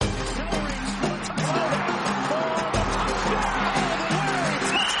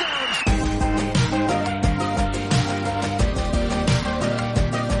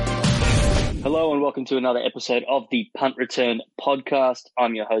welcome to another episode of the Punt Return podcast.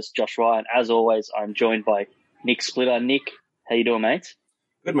 I'm your host, Josh Ryan. As always, I'm joined by Nick Splitter. Nick, how you doing, mate?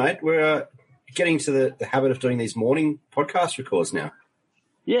 Good, mate. We're getting to the habit of doing these morning podcast records now.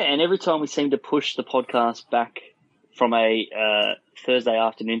 Yeah, and every time we seem to push the podcast back from a Thursday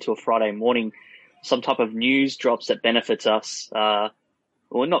afternoon to a Friday morning, some type of news drops that benefits us. Well,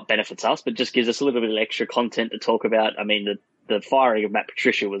 not benefits us, but just gives us a little bit of extra content to talk about. I mean, the firing of Matt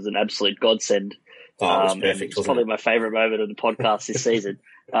Patricia was an absolute godsend. Oh, it was perfect. It's probably my favourite moment of the podcast this season.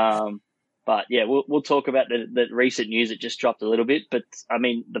 But yeah, we'll talk about the recent news that just dropped a little bit. But I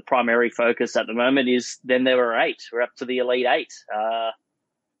mean, the primary focus at the moment is then there were 8. We're up to the Elite 8.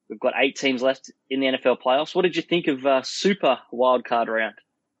 We've got 8 teams left in the NFL playoffs. What did you think of Super Wildcard Round?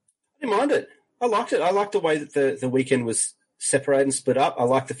 I didn't mind it. I liked it. I liked the way that the weekend was separated and split up. I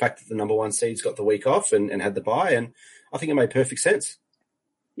liked the fact that the number 1 seeds got the week off and had the bye, and I think it made perfect sense.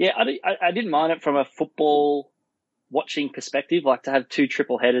 Yeah, I didn't mind it from a football watching perspective. Like, to have 2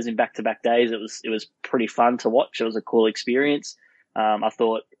 triple headers in back-to-back days, it was pretty fun to watch. It was a cool experience. I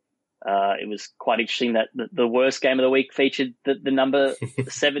thought it was quite interesting that the worst game of the week featured the number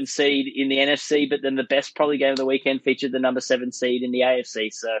 7 seed in the NFC, but then the best probably game of the weekend featured the number 7 seed in the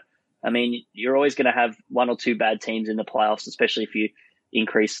AFC. So, I mean, you're always going to have 1 or 2 bad teams in the playoffs, especially if you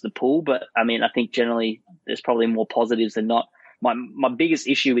increase the pool. But I mean, I think generally there's probably more positives than not. My biggest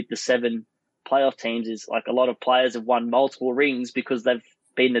issue with the 7 playoff teams is, like, a lot of players have won multiple rings because they've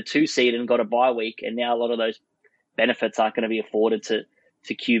been the 2 seed and got a bye week, and now a lot of those benefits aren't going to be afforded to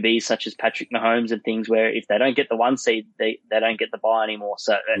QBs such as Patrick Mahomes and things, where if they don't get the 1 seed, they don't get the bye anymore.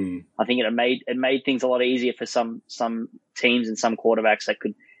 So I think it made things a lot easier for some teams and some quarterbacks that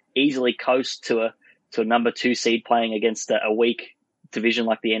could easily coast to a number 2 seed playing against a weak division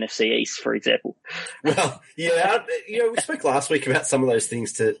like the NFC East, for example. Well, yeah, we spoke last week about some of those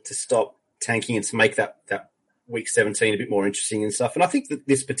things to stop tanking and to make that week 17 a bit more interesting and stuff. And I think that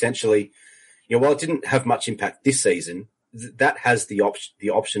this potentially, while it didn't have much impact this season, that has the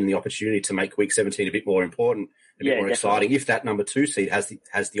option and the opportunity to make week 17 a bit more important, a bit more exciting. If that number 2 seed has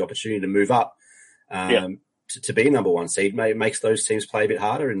the opportunity to move up to be number 1 seed, makes those teams play a bit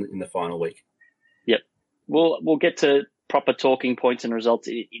harder in the final week. Yep. We'll get to proper talking points and results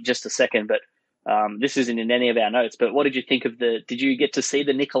in just a second, but this isn't in any of our notes. But what did you think of did you get to see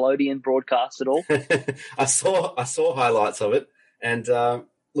the Nickelodeon broadcast at all? I saw highlights of it, and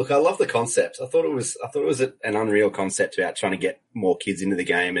look, I love the concept. I thought it was an unreal concept about trying to get more kids into the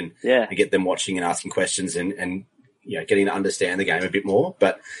game and get them watching and asking questions and getting to understand the game a bit more.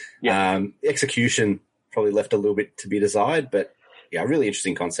 But execution probably left a little bit to be desired. But yeah, a really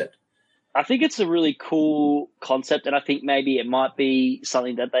interesting concept. I think it's a really cool concept, and I think maybe it might be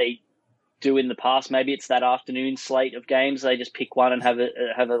something that they do in the past. Maybe it's that afternoon slate of games. They just pick one and have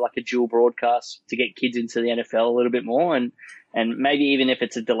a dual broadcast to get kids into the NFL a little bit more, and maybe even if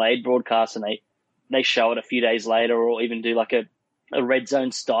it's a delayed broadcast and they show it a few days later, or even do like a red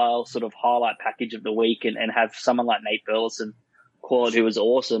zone style sort of highlight package of the week and have someone like Nate Burleson call it, who was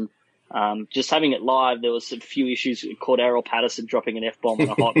awesome. Just having it live, there was a few issues. Cordero Patterson dropping an F-bomb on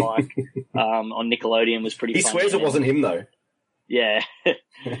a hot mic on Nickelodeon was pretty funny. He swears it wasn't him, though. Yeah,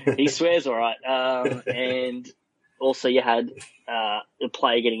 he swears all right. And also you had the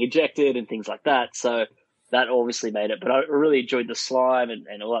player getting ejected and things like that. So that obviously made it. But I really enjoyed the slime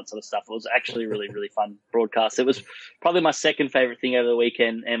and all that sort of stuff. It was actually a really, really fun broadcast. It was probably my second favorite thing over the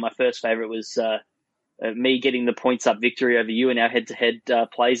weekend, and my first favorite was me getting the points up victory over you in our head-to-head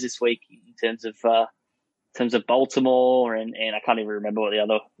plays this week in terms of Baltimore and I can't even remember what the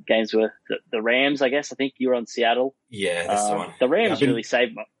other games were. The Rams, I guess. I think you were on Seattle. Yeah, that's the one. The Rams really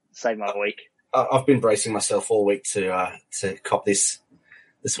saved my week. I've been bracing myself all week to cop this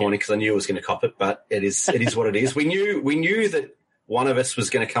morning because I knew I was going to cop it, but it is what it is. We knew that one of us was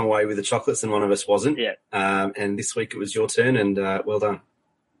going to come away with the chocolates and one of us wasn't. Yeah. And this week it was your turn, and well done.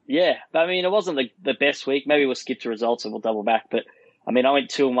 Yeah, I mean, it wasn't the best week. Maybe we'll skip to results and we'll double back. But, I mean, I went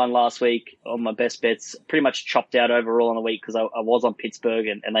 2-1 last week on my best bets. Pretty much chopped out overall on the week because I was on Pittsburgh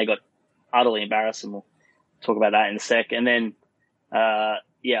and they got utterly embarrassed, and we'll talk about that in a sec. And then, I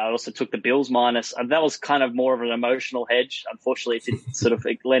also took the Bills minus. And that was kind of more of an emotional hedge. Unfortunately,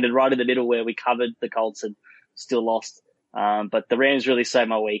 it landed right in the middle where we covered the Colts and still lost. But the Rams really saved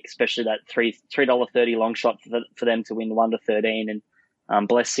my week, especially that $3.30 long shot for them to win 1-13, and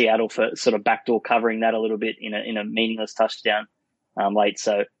bless Seattle for sort of backdoor covering that a little bit in a meaningless touchdown late.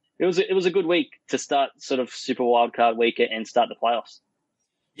 So it was a good week to start sort of Super Wildcard week and start the playoffs.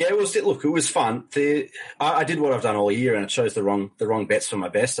 Yeah, it was. Look, it was fun. I did what I've done all year, and I chose the wrong bets for my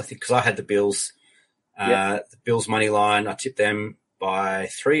best. I think because I had the Bills, the Bills money line. I tipped them by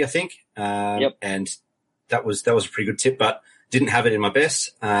 3, I think. Yep. And that was a pretty good tip, but didn't have it in my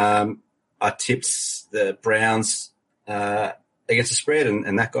best. I tipped the Browns against the spread,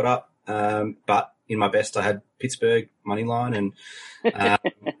 and that got up. But in my best, I had Pittsburgh money line and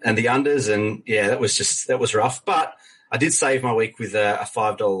the unders, and yeah, that was rough. But I did save my week with a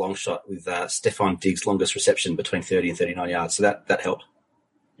 $5 long shot with Stephon Diggs' longest reception between 30 and 39 yards, so that helped.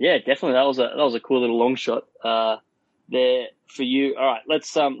 Yeah, definitely. That was a cool little long shot there for you. All right,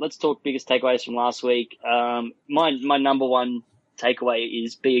 let's talk biggest takeaways from last week. My number one takeaway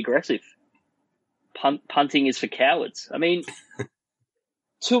is be aggressive. Punting is for cowards. I mean,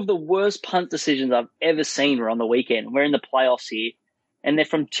 two of the worst punt decisions I've ever seen were on the weekend. We're in the playoffs here, and they're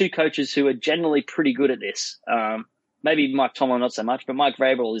from two coaches who are generally pretty good at this. Maybe Mike Tomlin not so much, but Mike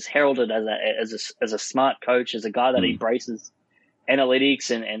Vrabel is heralded as a smart coach, as a guy that embraces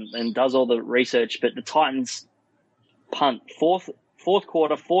analytics and does all the research. But the Titans punt fourth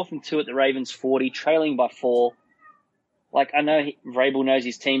quarter, 4th and 2 at the Ravens 40, trailing by 4. Like, I know Vrabel knows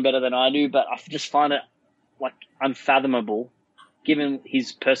his team better than I do, but I just find it like unfathomable, given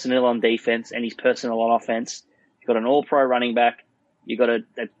his personnel on defense and his personnel on offense. You've got an all-pro running back. You've got a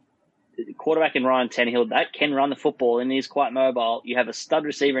quarterback in Ryan Tannehill that can run the football and is quite mobile. You have a stud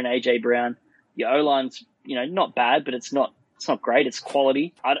receiver in A.J. Brown. Your O-line's, not bad, but it's not great. It's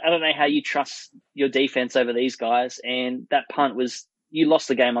quality. I don't know how you trust your defense over these guys. And that punt you lost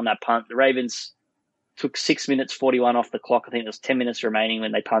the game on that punt. The Ravens took 6 minutes 41 off the clock. I think there was 10 minutes remaining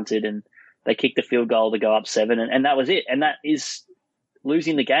when they punted, and they kicked the field goal to go up 7. And that was it. And that is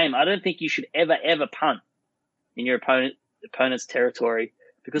losing the game. I don't think you should ever punt in your opponent's territory,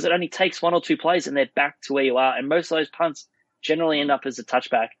 because it only takes 1 or 2 plays and they're back to where you are. And most of those punts generally end up as a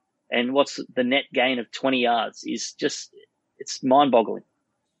touchback. And what's the net gain of 20 yards is just, it's mind-boggling.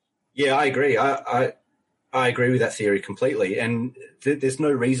 Yeah, I agree. I agree with that theory completely. And there's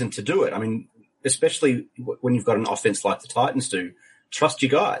no reason to do it. I mean, especially when you've got an offense like the Titans do, trust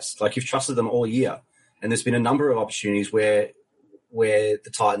your guys. Like, you've trusted them all year. And there's been a number of opportunities where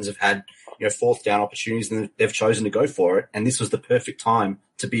the Titans have had, 4th down opportunities and they've chosen to go for it. And this was the perfect time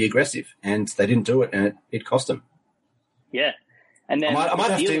to be aggressive, and they didn't do it, and it cost them. Yeah. And then we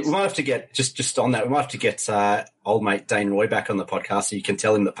might have to get just on that. We might have to get old mate Dane Roy back on the podcast so you can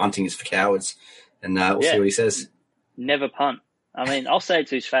tell him that punting is for cowards, and we'll see what he says. Never punt. I mean, I'll say it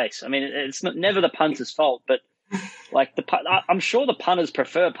to his face. I mean, it's never the punter's fault, but like I'm sure the punters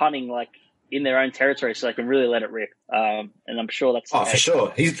prefer punting like in their own territory so they can really let it rip. And I'm sure that's for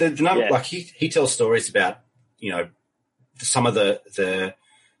sure. He's the number. Like he tells stories about some of the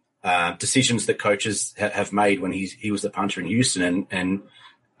decisions that coaches have made when he was the punter in Houston, and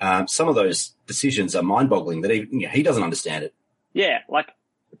some of those decisions are mind-boggling that he doesn't understand it. Yeah, like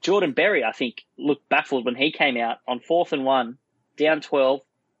Jordan Berry, I think, looked baffled when he came out on 4th and 1, down 12,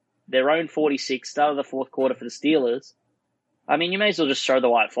 their own 46, start of the 4th quarter for the Steelers. I mean, you may as well just throw the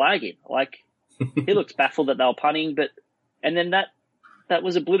white flag in. Like, he looks baffled that they were punting, and then that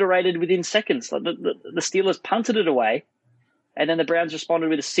was obliterated within seconds. Like the Steelers punted it away, and then the Browns responded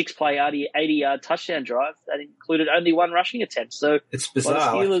with a 6-play 80-yard touchdown drive that included only 1 rushing attempt. So it's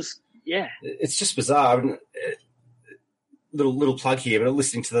bizarre. The Steelers, it's just bizarre. I mean, little plug here, but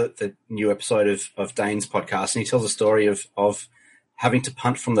listening to the new episode of Dane's podcast, and he tells a story of having to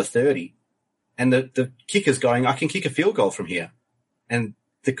punt from the 30. And the kicker's going, I can kick a field goal from here. And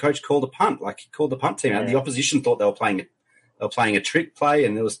the coach called a punt, like he called the punt team out. The opposition thought they were playing a trick play,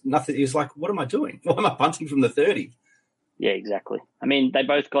 and there was nothing. He was like, what am I doing? Why am I punting from the 30? Yeah, exactly. I mean, they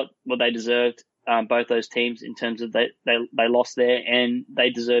both got what they deserved, both those teams, in terms of they lost there, and they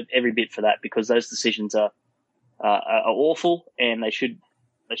deserved every bit for that, because those decisions are awful, and they should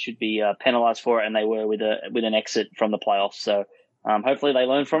be penalized for it, and they were with an exit from the playoffs. So hopefully they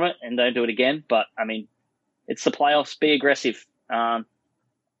learn from it and don't do it again. But I mean, it's the playoffs. Be aggressive.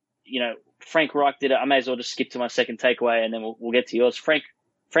 Frank Reich did it. I may as well just skip to my second takeaway, and then we'll get to yours. Frank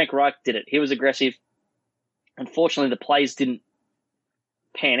Reich did it. He was aggressive. Unfortunately, the plays didn't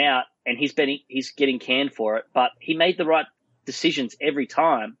pan out, and he's getting canned for it. But he made the right decisions every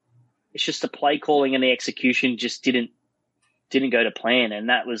time. It's just the play calling and the execution just didn't go to plan, and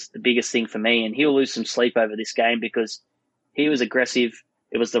that was the biggest thing for me. And he'll lose some sleep over this game because he was aggressive.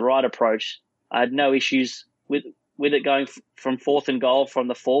 It was the right approach. I had no issues with it going from 4th and goal from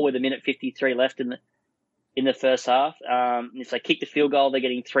the 4 with 1:53 left in the first half. If they kick the field goal, they're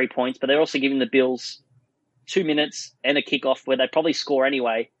getting 3 points, but they're also giving the Bills 2 minutes and a kickoff where they probably score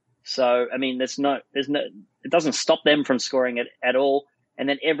anyway. So, I mean, it doesn't stop them from scoring it at all. And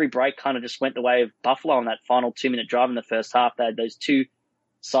then every break kind of just went the way of Buffalo on that final 2-minute drive in the first half. They had those two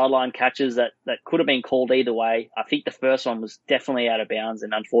sideline catches that could have been called either way. I think the first one was definitely out of bounds,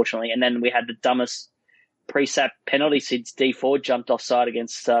 and unfortunately, and then we had the dumbest pre-sap penalty since D Ford jumped offside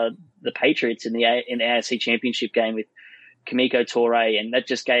against the Patriots in the AFC Championship game with Kamiko Toure, and that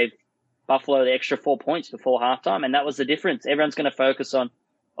just gave Buffalo the extra 4 points before halftime, and that was the difference. Everyone's going to focus on,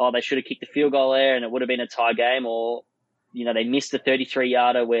 they should have kicked the field goal there, and it would have been a tie game, or they missed a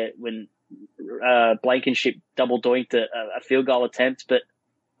 33-yarder when Blankenship double doinked a field goal attempt. But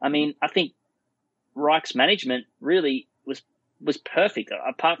I mean, I think Reich's management really was perfect,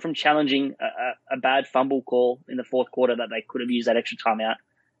 apart from challenging a bad fumble call in the fourth quarter that they could have used that extra timeout.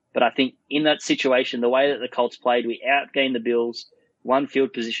 But I think in that situation, the way that the Colts played, we outgained the Bills, one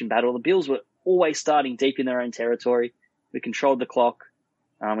field position battle. The Bills were always starting deep in their own territory. We controlled the clock.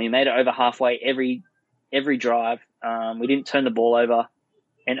 We made it over halfway every drive. We didn't turn the ball over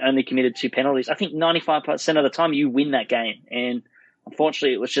and only committed 2 penalties. I think 95% of the time you win that game. And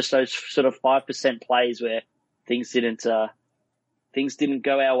unfortunately, it was just those sort of 5% plays where things didn't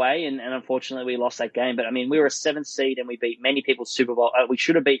go our way, and unfortunately we lost that game. But I mean, we were a 7th seed and we beat many people's Super Bowl. We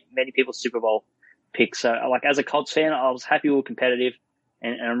should have beat many people's Super Bowl picks. So, like, as a Colts fan, I was happy we were competitive,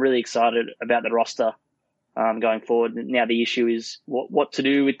 and I'm really excited about the roster going forward. Now the issue is what to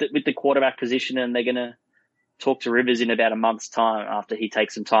do with the quarterback position, and they're going to talk to Rivers in about a month's time after he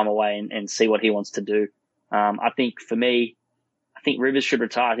takes some time away and see what he wants to do. I think for me, I think Rivers should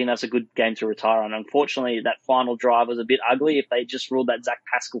retire. I think that's a good game to retire on. Unfortunately, that final drive was a bit ugly. If they just ruled that Zach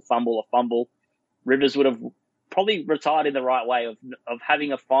Pascal fumble, Rivers would have probably retired in the right way of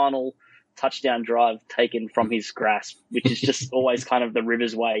having a final touchdown drive taken from his grasp, which is just always kind of the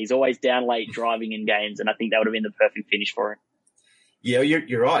Rivers way. He's always down late driving in games, and I think that would have been the perfect finish for him. Yeah,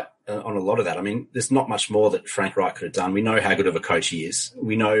 you're right on a lot of that. I mean, there's not much more that Frank Reich could have done. We know how good of a coach he is.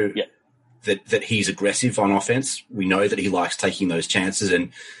 We know that he's aggressive on offense. We know that he likes taking those chances,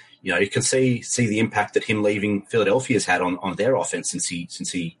 and you can see the impact that him leaving Philadelphia has had on their offense since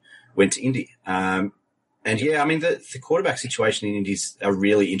he went to Indy. And yeah, I mean the quarterback situation in Indy is a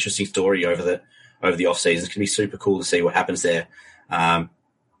really interesting story over the off season. It's going to be super cool to see what happens there.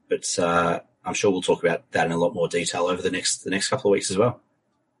 But I'm sure we'll talk about that in a lot more detail over the next couple of weeks as well.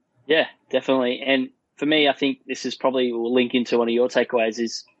 Yeah, definitely. And for me, I think this is probably will link into one of your takeaways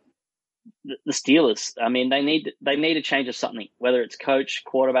is the Steelers. I mean, they need a change of something, whether it's coach,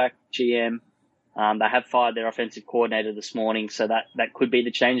 quarterback, GM. They have fired their offensive coordinator this morning, so that could be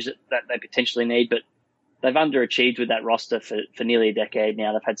the change that they potentially need. But they've underachieved with that roster for nearly a decade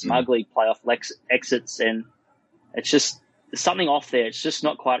now. They've had some ugly playoff exits, and it's just there's something off there. It's just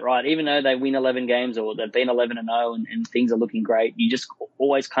not quite right. Even though they win 11 games or they've been 11-0 and things are looking great, you just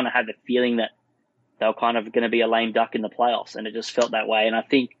always kind of have the feeling that they're kind of going to be a lame duck in the playoffs, and it just felt that way. And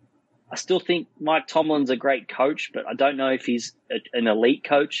I still think Mike Tomlin's a great coach, but I don't know if he's an elite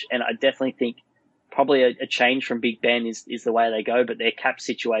coach, and I definitely think probably a change from Big Ben is the way they go, but their cap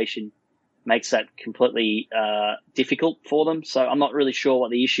situation makes that completely difficult for them. So I'm not really sure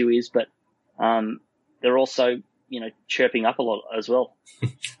what the issue is, but they're also chirping up a lot as well.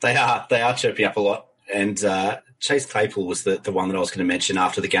 They are chirping up a lot. And Chase Claypool was the one that I was going to mention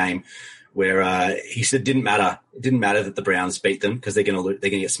after the game, where he said it didn't matter that the Browns beat them because they're going to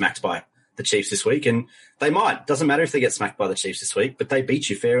get smacked by the Chiefs this week, and they might. Doesn't matter if they get smacked by the Chiefs this week, but they beat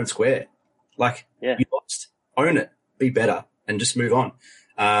you fair and square. You lost, own it, be better, and just move on.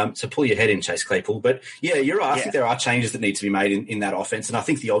 So pull your head in, Chase Claypool. But yeah, you're right. I think there are changes that need to be made in that offense, and I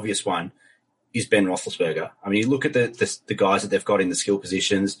think the obvious one is Ben Roethlisberger. I mean, you look at the guys that they've got in the skill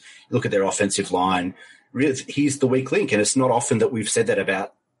positions, you look at their offensive line. Really, he's the weak link, and it's not often that we've said that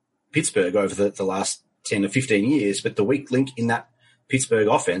about Pittsburgh over the last 10 or 15 years, but the weak link in that Pittsburgh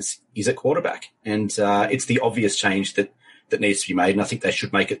offense is at quarterback. And it's the obvious change that needs to be made, and I think they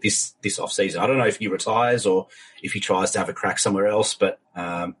should make it this offseason. I don't know if he retires or if he tries to have a crack somewhere else, but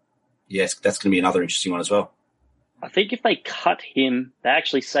yes, that's going to be another interesting one as well. I think if they cut him, they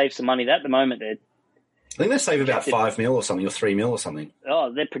actually save some money. At the moment, I think they save about $5 million or something, or $3 million or something.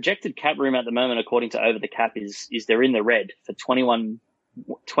 Oh, their projected cap room at the moment, according to Over the Cap, is they're in the red for 21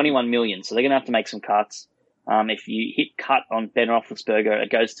 million. So they're going to have to make some cuts. If you hit cut on Ben Roethlisberger, it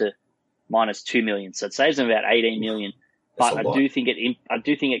goes to minus 2 million. So it saves them about 18 million. But I do think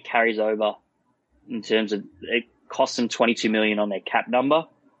it carries over in terms of it costs them 22 million on their cap number.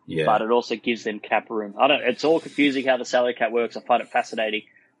 Yeah. But it also gives them cap room. It's all confusing how the salary cap works. I find it fascinating.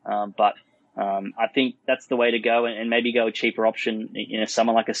 But I think that's the way to go, and maybe go a cheaper option,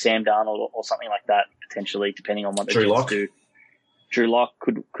 someone like a Sam Darnold or something like that, potentially, depending on what the Jets do. Drew Lock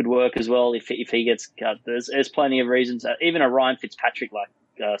could work as well if he gets cut. There's plenty of reasons. Even a Ryan Fitzpatrick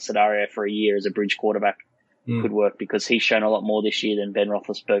like scenario for a year as a bridge quarterback could work because he's shown a lot more this year than Ben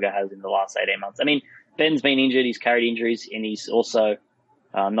Roethlisberger has in the last 18 months. I mean, Ben's been injured, he's carried injuries, and he's also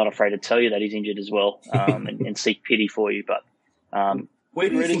not afraid to tell you that he's injured as well, and seek pity for you. But where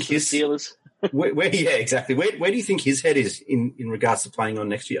do you think his Steelers? Yeah, exactly. Where do you think his head is in regards to playing on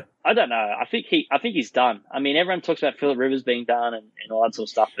next year? I don't know. I think he's done. I mean, everyone talks about Phillip Rivers being done and all that sort of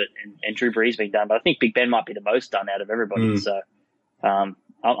stuff, and Drew Brees being done, but I think Big Ben might be the most done out of everybody. So I'm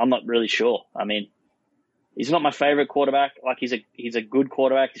not really sure. I mean, he's not my favorite quarterback. Like he's a good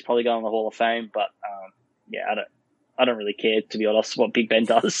quarterback. He's probably going to the Hall of Fame, but I don't really care, to be honest, what Big Ben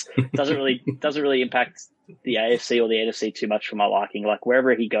does. doesn't really impact the AFC or the NFC too much for my liking. Like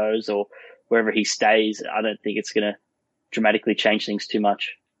wherever he goes or wherever he stays, I don't think it's going to dramatically change things too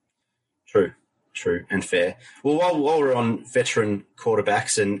much. True and fair. Well, while we're on veteran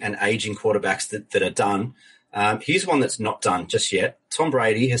quarterbacks and aging quarterbacks that are done, here's one that's not done just yet. Tom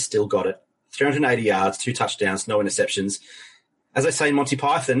Brady has still got it. 380 yards, 2 touchdowns, no interceptions. As I say in Monty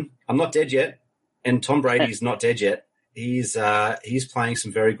Python, I'm not dead yet, and Tom Brady's not dead yet. He's playing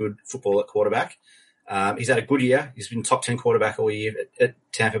some very good football at quarterback. He's had a good year. He's been top 10 quarterback all year at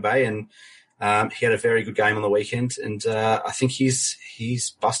Tampa Bay, and he had a very good game on the weekend. And I think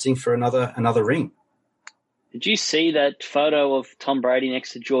he's busting for another ring. Did you see that photo of Tom Brady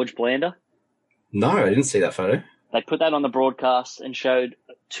next to George Blanda? No, I didn't see that photo. They put that on the broadcast and showed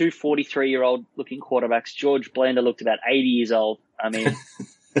 2 43-year-old looking quarterbacks. George Blanda looked about 80 years old. I mean,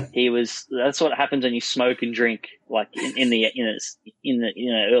 that's what happens when you smoke and drink, like in the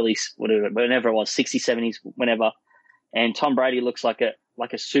early, whenever it was, 60s, 70s, whenever. And Tom Brady looks like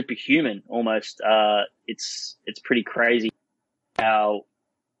a superhuman almost. It's pretty crazy how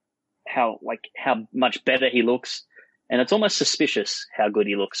much better he looks. And it's almost suspicious how good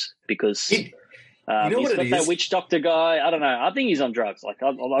he looks because he's got that witch doctor guy. I don't know. I think he's on drugs. Like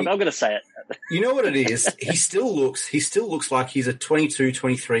I'm going to say it. You know what it is? He still looks like he's a 22,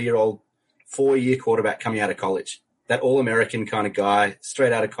 23-year-old 4-year quarterback coming out of college. That all-American kind of guy,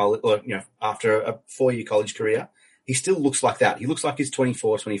 straight out of college, or after a 4-year college career. He still looks like that. He looks like he's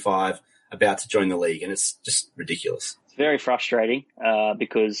 24, 25, about to join the league, and it's just ridiculous. It's very frustrating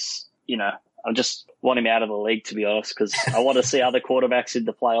because I just want him out of the league, to be honest, because I want to see other quarterbacks in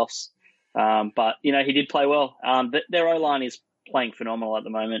the playoffs. But he did play well. Their O-line is playing phenomenal at the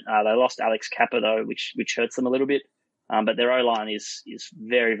moment. They lost Alex Kappa though, which hurts them a little bit. But their O-line is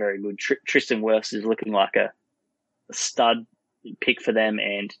very, very good. Tristan Wirfs is looking like a stud pick for them,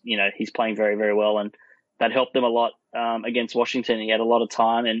 and he's playing very, very well, and that helped them a lot against Washington. He had a lot of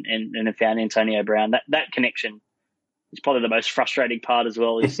time and found Antonio Brown. That connection is probably the most frustrating part as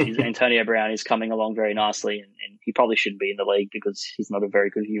well. Is Antonio Brown is coming along very nicely, and he probably shouldn't be in the league because he's not a very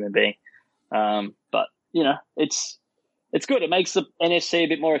good human being. But it's good. It makes the NFC a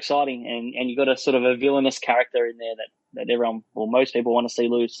bit more exciting, and you got a sort of a villainous character in there that everyone, or most people, want to see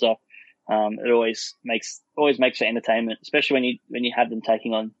lose. So it always makes for entertainment, especially when you have them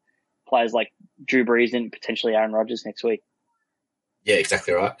taking on players like Drew Brees and potentially Aaron Rodgers next week. Yeah,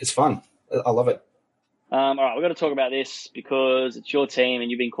 exactly right. It's fun. I love it. All right, we've got to talk about this because it's your team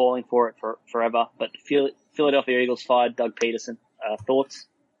and you've been calling for it forever. But Philadelphia Eagles fired Doug Pederson. Thoughts?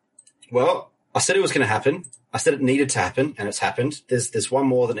 Well, I said it was going to happen. I said it needed to happen, and it's happened. There's one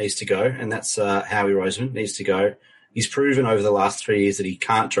more that needs to go, and that's Howie Roseman needs to go. He's proven over the last 3 years that he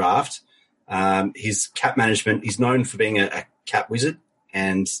can't draft. His cap management, he's known for being a cap wizard,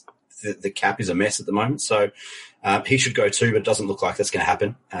 and the cap is a mess at the moment. So he should go too, but it doesn't look like that's going to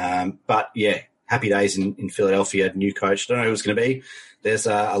happen. But, yeah, happy days in Philadelphia, new coach. Don't know who it's going to be. There's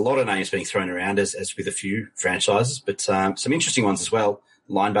a lot of names being thrown around, as with a few franchises, but some interesting ones as well.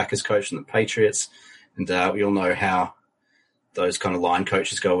 Linebackers coach from the Patriots, and we all know how those kind of line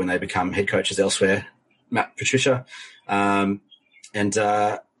coaches go when they become head coaches elsewhere. Matt Patricia.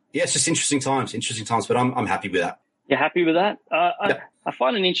 It's just interesting times, but I'm happy with that. You're happy with that? Yep. I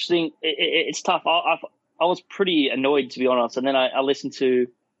find it interesting. It's tough. I was pretty annoyed, to be honest, and then I listened to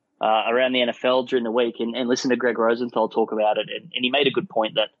around the NFL during the week and listened to Greg Rosenthal talk about it, and he made a good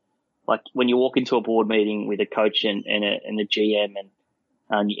point that, like, when you walk into a board meeting with a coach and a GM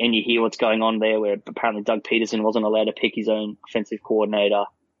and you hear what's going on there, where apparently Doug Pederson wasn't allowed to pick his own offensive coordinator,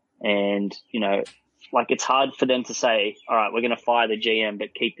 and it's hard for them to say, all right, we're going to fire the GM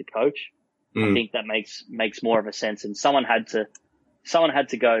but keep the coach. I think that makes more of a sense, and someone had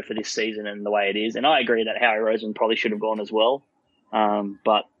to go for this season and the way it is. And I agree that Howie Roseman probably should have gone as well.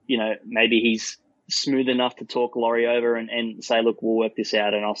 But maybe he's smooth enough to talk Laurie over and say, look, we'll work this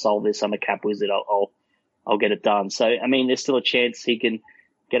out and I'll solve this. I'm a cap wizard. I'll get it done. So, I mean, there's still a chance he can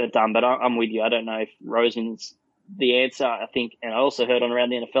get it done, but I'm with you. I don't know if Roseman's the answer. I think, and I also heard on around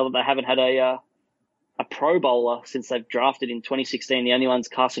the NFL that they haven't had a Pro Bowler since they've drafted in 2016. The only one's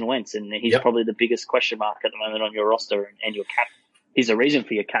Carson Wentz, and he's probably the biggest question mark at the moment on your roster and your cap. He's a reason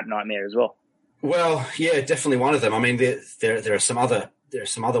for your cap nightmare as well. Well, yeah, definitely one of them. I mean, there are some other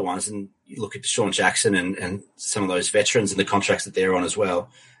ones, and you look at Deshaun Jackson and some of those veterans and the contracts that they're on as well.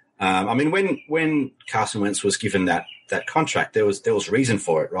 I mean, when Carson Wentz was given that contract, there was reason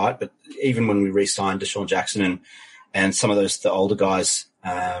for it, right? But even when we re-signed Deshaun Jackson and some of the older guys,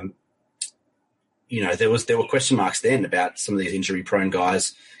 there were question marks then about some of these injury-prone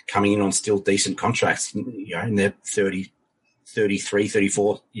guys coming in on still decent contracts, in their 33,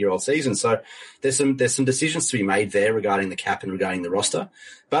 34-year-old season. So there's some decisions to be made there regarding the cap and regarding the roster.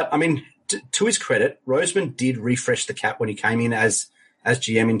 But, I mean, to his credit, Roseman did refresh the cap when he came in as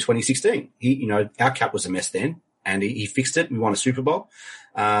GM in 2016. Our cap was a mess then, and he fixed it. We won a Super Bowl.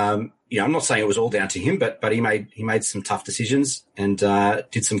 I'm not saying it was all down to him, but he made some tough decisions and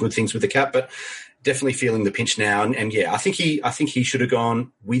did some good things with the cap. But definitely feeling the pinch now. And yeah, I think he should have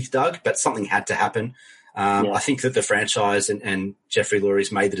gone with Doug, but something had to happen. I think that the franchise and Jeffrey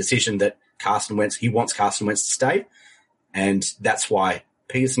Lurie's made the decision that he wants Carson Wentz to stay, and that's why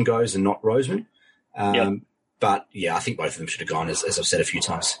Pederson goes and not Roseman. But yeah, I think both of them should have gone, as I've said a few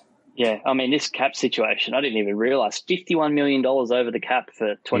times. Yeah, I mean, this cap situation, I didn't even realize $51 million over the cap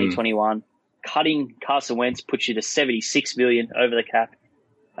for 2021. Cutting Carson Wentz puts you to $76 million over the cap.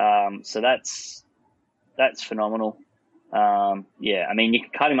 So that's phenomenal. I mean, you can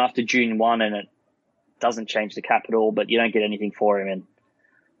cut him after June 1 and it doesn't change the cap at all, but you don't get anything for him. And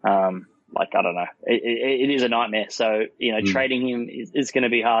I don't know, it is a nightmare. So, trading him is going to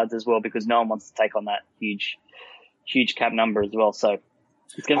be hard as well because no one wants to take on that huge cap number as well. So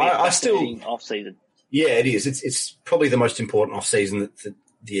it's going to be a fascinating off-season. Yeah, it is. It's probably the most important off-season that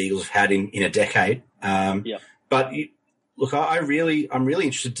the Eagles have had in a decade. But look, I'm really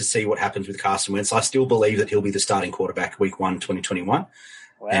interested to see what happens with Carson Wentz. I still believe that he'll be the starting quarterback week 1, 2021.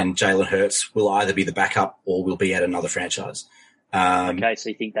 Wow. And Jalen Hurts will either be the backup or will be at another franchise. Okay, so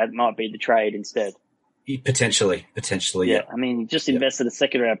you think that might be the trade instead? Potentially, yeah. I mean, you just invested a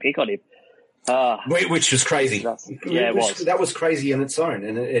second-round pick on him. Which was crazy. Yeah, it was. That was crazy on its own,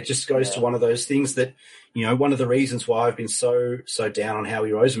 and it just goes to one of those things that, one of the reasons why I've been so down on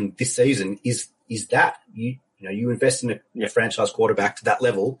Howie Roseman this season is that you invest in a franchise quarterback to that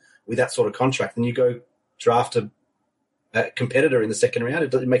level with that sort of contract, and you go draft a competitor in the second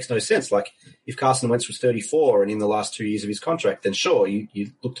round. It makes no sense. Like if Carson Wentz was 34 and in the last 2 years of his contract, then sure, you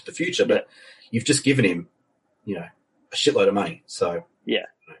looked at the future, but you've just given him, a shitload of money. So yeah,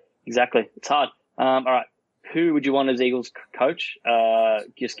 exactly. It's hard. All right. Who would you want as Eagles coach?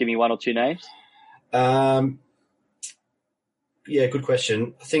 Just give me one or two names. Yeah, good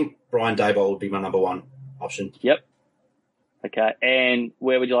question. I think Brian Daboll would be my number one option. Yep. Okay. And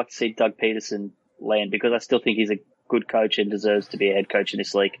where would you like to see Doug Pederson land? Because I still think he's a good coach and deserves to be a head coach in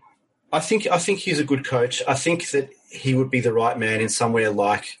this league. I think he's a good coach. I think that he would be the right man in somewhere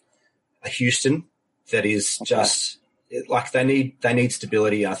like a Houston that is just like they need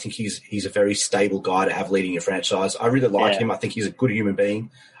stability. I think he's a very stable guy to have leading a franchise. I really like him. I think he's a good human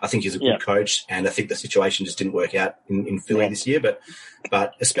being. I think he's a good coach, and I think the situation just didn't work out in Philly this year. But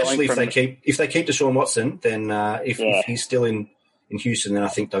especially if they keep Deshaun Watson, then if he's still in Houston, then I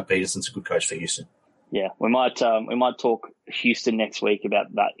think Doug Pederson's a good coach for Houston. Yeah, we might talk Houston next week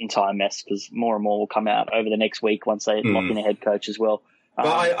about that entire mess because more and more will come out over the next week once they lock in a head coach as well.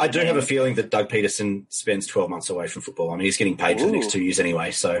 But I do have a feeling that Doug Pederson spends 12 months away from football. I mean, he's getting paid for the next 2 years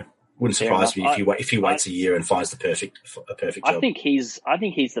anyway, so wouldn't surprise me if he waits a year and finds a perfect job. I think he's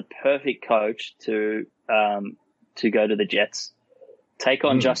the perfect coach to go to the Jets, take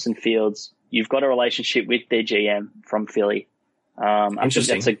on Justin Fields. You've got a relationship with their GM from Philly. I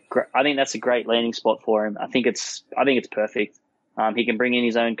think that's a great landing spot for him. I think it's perfect. He can bring in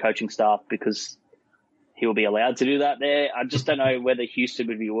his own coaching staff because he will be allowed to do that there. I just don't know whether Houston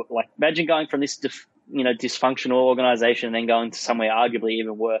would be like. Imagine going from this dysfunctional organization and then going to somewhere arguably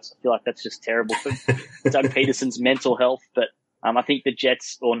even worse. I feel like that's just terrible for Doug Pederson's mental health. But I think the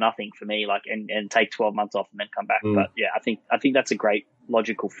Jets or nothing for me. Like and take 12 months off and then come back. But yeah, I think that's a great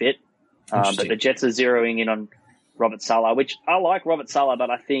logical fit. But the Jets are zeroing in on Robert Saleh, which I like Robert Saleh,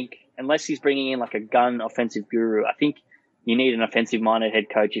 but I think unless he's bringing in like a gun offensive guru, I think you need an offensive-minded head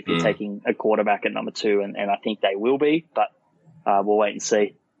coach if you're taking a quarterback at number 2, and I think they will be, but we'll wait and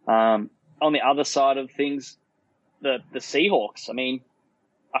see. On the other side of things, the Seahawks, I mean,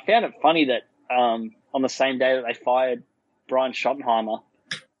 I found it funny that on the same day that they fired Brian Schottenheimer,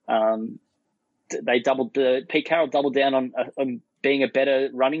 Pete Carroll doubled down on being a better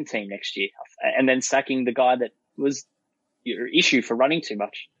running team next year and then sacking the guy that was your issue for running too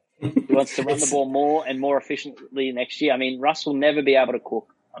much. He wants to run the ball more and more efficiently next year. I mean, Russ will never be able to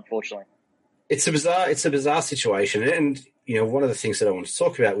cook, unfortunately. It's a bizarre situation. And, one of the things that I wanted to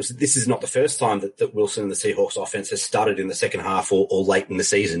talk about was that this is not the first time that Wilson and the Seahawks offense has started in the second half or late in the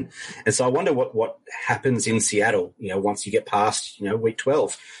season. And so I wonder what happens in Seattle, once you get past, week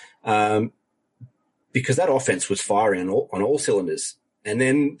 12. Because that offense was firing on all cylinders. And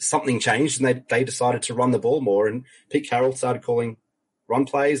then something changed and they decided to run the ball more, and Pete Carroll started calling run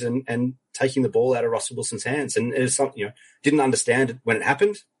plays and taking the ball out of Russell Wilson's hands. And it was something, didn't understand it when it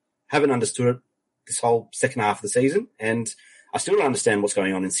happened, haven't understood it this whole second half of the season. And I still don't understand what's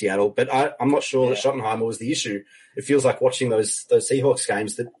going on in Seattle, but I'm not sure that Schottenheimer was the issue. It feels like watching those Seahawks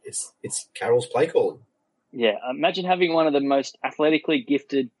games that it's Carroll's play calling. Yeah, imagine having one of the most athletically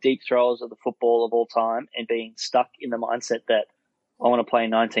gifted deep throwers of the football of all time and being stuck in the mindset that I want to play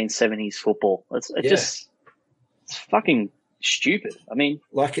 1970s football. It's fucking stupid. I mean,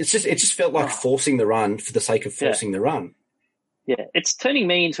 like it just felt like forcing the run for the sake of forcing the run. Yeah, it's turning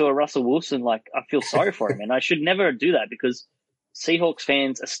me into a Russell Wilson. Like, I feel sorry for him, and I should never do that because Seahawks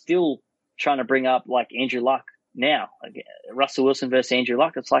fans are still trying to bring up like Andrew Luck now, like Russell Wilson versus Andrew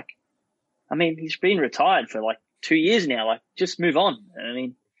Luck. It's like, I mean, he's been retired for like 2 years now. Like, just move on. I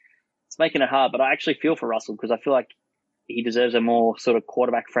mean, it's making it hard, but I actually feel for Russell because I feel like he deserves a more sort of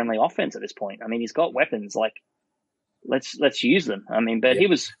quarterback-friendly offense at this point. I mean, he's got weapons. Like, let's use them. I mean, but he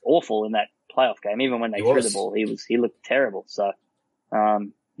was awful in that playoff game. Even when they threw the ball, he looked terrible. So, all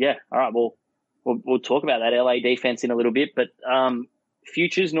right. We'll talk about that LA defense in a little bit, but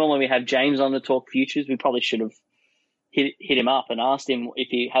futures. Normally we have James on to talk futures. We probably should have hit him up and asked him if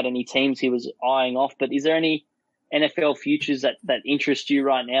he had any teams he was eyeing off. But is there any NFL futures that interest you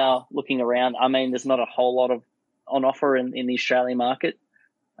right now? Looking around, I mean, there's not a whole lot of on offer in the Australian market.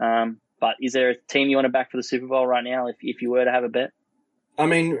 But is there a team you want to back for the Super Bowl right now if you were to have a bet? I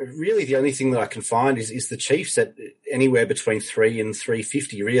mean, really the only thing that I can find is the Chiefs at anywhere between 3 and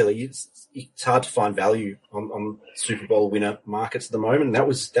 350, really. It's hard to find value on Super Bowl winner markets at the moment. That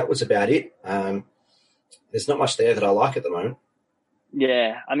was about it. There's not much there that I like at the moment.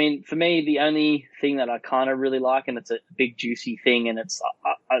 Yeah, I mean, for me, the only thing that I kind of really like, and it's a big juicy thing, and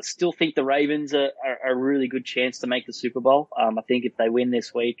I still think the Ravens are a really good chance to make the Super Bowl. I think if they win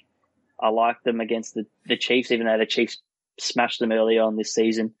this week, I like them against the Chiefs, even though the Chiefs smashed them early on this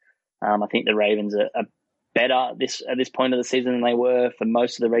season. I think the Ravens are better at this point of the season than they were for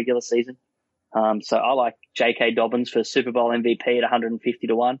most of the regular season. So I like J.K. Dobbins for Super Bowl MVP at 150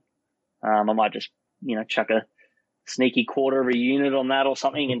 to 1. I might just, chuck a sneaky quarter of a unit on that or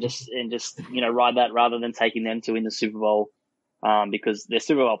something and just ride that rather than taking them to win the Super Bowl. Because their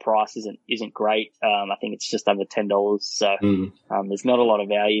Super Bowl price isn't great. I think it's just over $10. So, there's not a lot of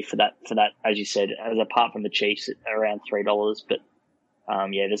value for that, as you said, apart from the Chiefs at around $3. But,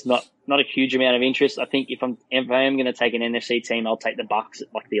 there's not a huge amount of interest. I think if I am going to take an NFC team, I'll take the Bucs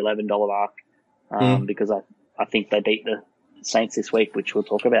at like the $11 mark, because I think they beat the Saints this week, which we'll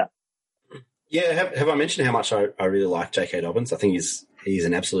talk about. Yeah. Have I mentioned how much I really like J.K. Dobbins? I think he's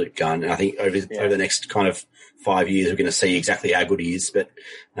an absolute gun. And I think over the next kind of 5 years, we're going to see exactly how good he is. But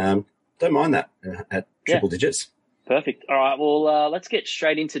don't mind that at triple digits. Perfect. All right. Well, let's get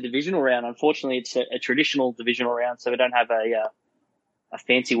straight into divisional round. Unfortunately, it's a traditional divisional round, so we don't have a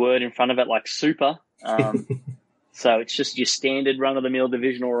fancy word in front of it like super. So it's just your standard run-of-the-mill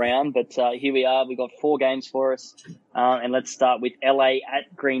divisional round. But here we are. We've got 4 games for us. And let's start with LA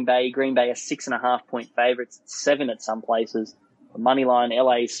at Green Bay. Green Bay are 6.5-point favorites. It's 7 at some places. The money line,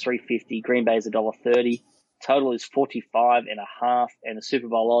 LA is $3.50. Green Bay is $1.30. Total is 45.5. And the Super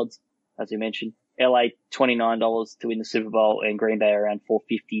Bowl odds, as we mentioned, LA $29 to win the Super Bowl, and Green Bay around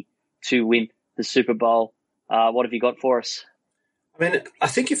 $4.50 to win the Super Bowl. What have you got for us? I mean, I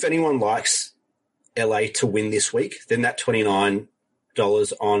think if anyone likes LA to win this week, then that $29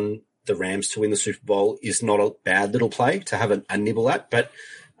 on the Rams to win the Super Bowl is not a bad little play to have a nibble at. But,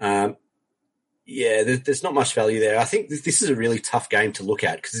 there's not much value there. I think this is a really tough game to look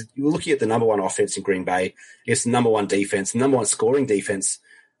at because you're looking at the number one offense in Green Bay against the number one defense, the number one scoring defense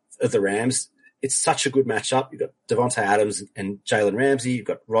of the Rams. It's such a good matchup. You've got Devontae Adams and Jalen Ramsey. You've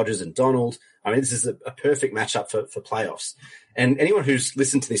got Rodgers and Donald. I mean, this is a perfect matchup for playoffs. And anyone who's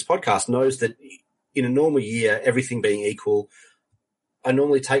listened to this podcast knows that in a normal year, everything being equal, I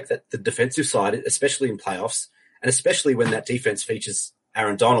normally take the defensive side, especially in playoffs, and especially when that defense features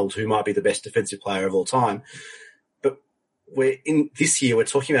Aaron Donald, who might be the best defensive player of all time. But this year, we're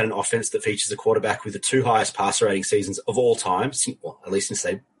talking about an offense that features a quarterback with the 2 highest passer rating seasons of all time, well, at least since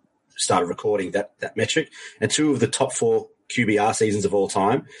they started recording that metric, and 2 of the top 4 QBR seasons of all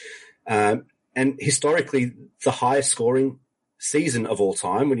time. And historically, the highest scoring season of all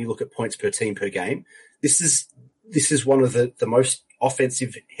time when you look at points per team per game. This is one of the most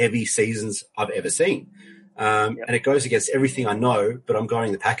offensive heavy seasons I've ever seen. And it goes against everything I know, but I'm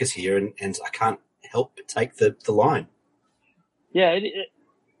going the Packers here, and I can't help but take the line. Yeah,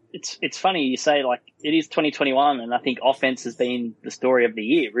 it's funny you say, like, it is 2021, and I think offense has been the story of the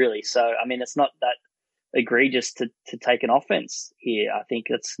year, really. So, I mean, it's not that egregious to take an offense here. I think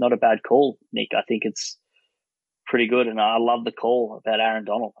it's not a bad call, Nick. I think it's pretty good, and I love the call about Aaron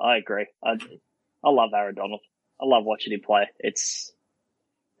Donald. I agree. I love Aaron Donald. I love watching him play. It's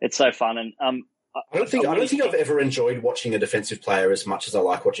so fun, and I don't think I've ever enjoyed watching a defensive player as much as I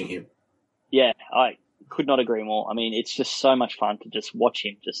like watching him. Yeah, I could not agree more. I mean, it's just so much fun to just watch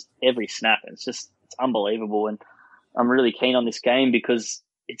him, just every snap. It's unbelievable. And I'm really keen on this game because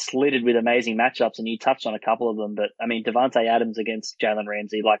it's littered with amazing matchups, and you touched on a couple of them. But, I mean, Devontae Adams against Jalen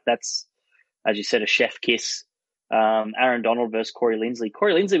Ramsey, like, that's, as you said, a chef kiss. Aaron Donald versus Corey Linsley.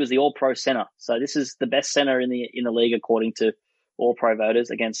 Corey Linsley was the All-Pro center. So this is the best center in the league according to All-Pro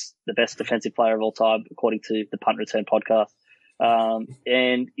voters, against the best defensive player of all time according to the Punt Return podcast.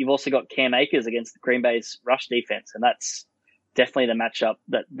 And you've also got Cam Akers against Green Bay's rush defense, and that's definitely the matchup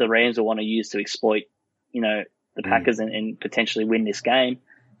that the Rams will want to use to exploit, the Packers and potentially win this game.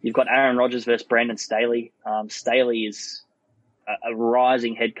 You've got Aaron Rodgers versus Brandon Staley. Staley is a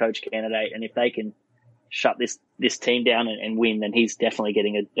rising head coach candidate, and if they can shut this team down and win, then he's definitely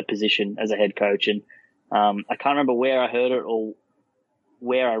getting a position as a head coach. And I can't remember where I heard it or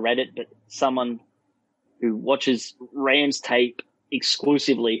where I read it, but someone who watches Rams tape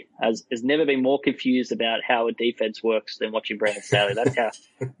exclusively has never been more confused about how a defense works than watching Brandon Staley. That's how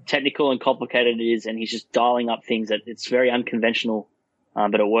technical and complicated it is, and he's just dialing up things that it's very unconventional,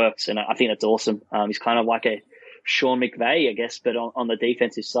 but it works, and I think that's awesome. He's kind of like a Sean McVay, I guess, but on the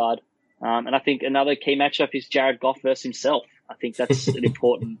defensive side. And I think another key matchup is Jared Goff versus himself. I think that's an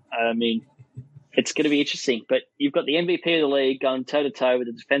important. I mean, it's going to be interesting, but you've got the MVP of the league going toe-to-toe with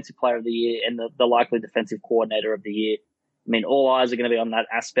the defensive player of the year and the likely defensive coordinator of the year. I mean, all eyes are going to be on that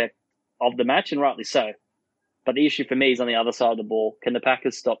aspect of the match, and rightly so. But the issue for me is on the other side of the ball. Can the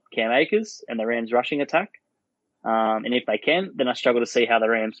Packers stop Cam Akers and the Rams' rushing attack? And if they can, then I struggle to see how the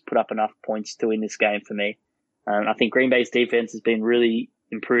Rams put up enough points to win this game for me. I think Green Bay's defense has been really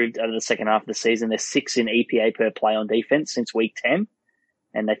improved over the second half of the season. They're 6th in EPA per play on defense since week 10.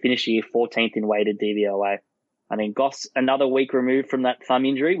 And they finished the year 14th in weighted DVOA. I mean, Goff's another week removed from that thumb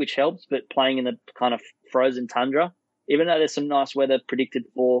injury, which helps, but playing in the kind of frozen tundra, even though there's some nice weather predicted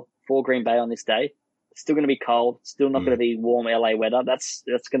for Green Bay on this day, it's still going to be cold, still not going to be warm LA weather. That's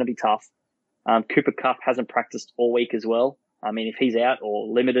going to be tough. Cooper Kupp hasn't practiced all week as well. I mean, if he's out or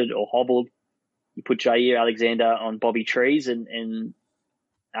limited or hobbled, you put Jair Alexander on Bobby Trees, and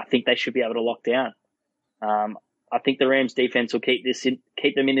I think they should be able to lock down. I think the Rams defense will keep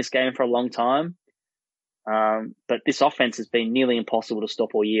them in this game for a long time. But this offense has been nearly impossible to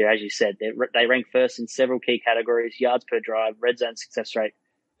stop all year. As you said, they rank first in several key categories: yards per drive, red zone success rate,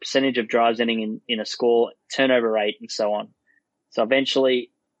 percentage of drives ending in a score, turnover rate, and so on. So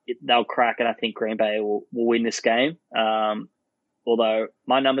eventually they'll crack, and I think Green Bay will win this game. Although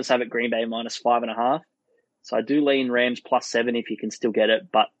my numbers have it Green Bay -5.5. So I do lean Rams +7 if you can still get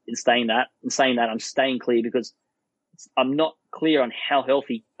it. But in saying that, I'm staying clear because I'm not clear on how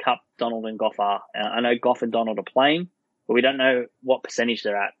healthy Kupp, Donald, and Goff are. I know Goff and Donald are playing, but we don't know what percentage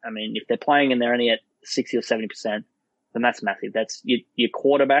they're at. I mean, if they're playing and they're only at 60 or 70%, then that's massive. That's your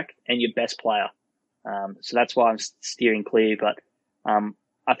quarterback and your best player. So that's why I'm steering clear. But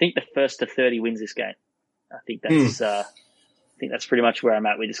I think the first to 30 wins this game. I think that's pretty much where I'm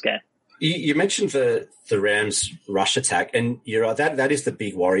at with this game. You mentioned the Rams' rush attack, and you're right, that is the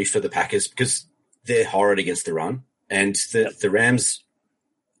big worry for the Packers because they're horrid against the run. And the Rams'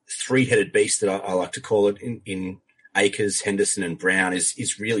 three-headed beast that I like to call it in Akers, Henderson, and Brown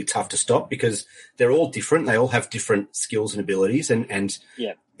is really tough to stop because they're all different. They all have different skills and abilities, and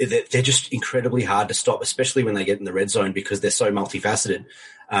they're just incredibly hard to stop, especially when they get in the red zone because they're so multifaceted.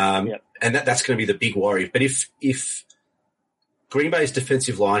 And that's going to be the big worry. But if Green Bay's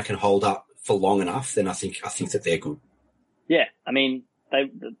defensive line can hold up for long enough, then I think that they're good. Yeah, I mean,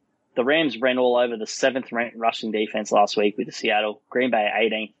 the Rams ran all over the 7th ranked rushing defense last week with the Seattle. Green Bay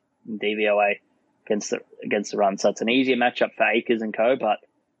 18th in DVOA against the run. So it's an easier matchup for Akers and co, but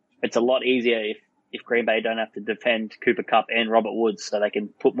it's a lot easier if Green Bay don't have to defend Cooper Kupp and Robert Woods, so they can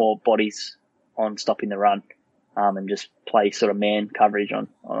put more bodies on stopping the run and just play sort of man coverage on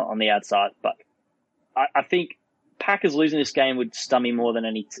the outside. But I think Packers losing this game would stun me more than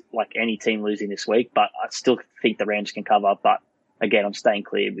any team losing this week, but I still think the Rams can cover. But again, I'm staying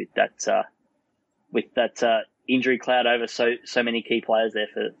clear with that injury cloud over so many key players there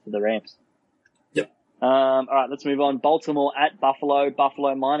for the Rams. Yep. All right, let's move on. Baltimore at Buffalo.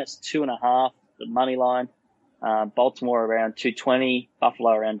 Buffalo minus 2.5, the money line. Baltimore around 220,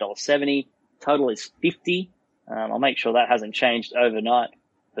 Buffalo around $1.70. Total is 50. I'll make sure that hasn't changed overnight.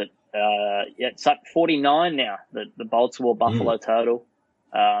 But it's up 49 now, the Baltimore Buffalo total.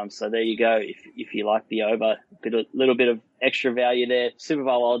 So there you go. If you like the over, little bit of extra value there. Super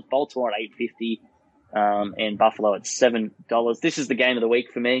Bowl odds, Baltimore at $8.50, and Buffalo at $7. This is the game of the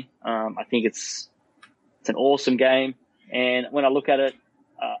week for me. I think it's an awesome game. And when I look at it,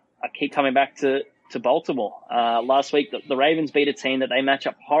 I keep coming back to Baltimore. Last week, the Ravens beat a team that they match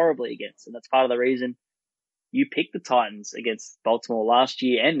up horribly against. And that's part of the reason you picked the Titans against Baltimore last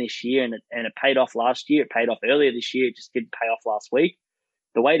year and this year. And it paid off last year. It paid off earlier this year. It just didn't pay off last week.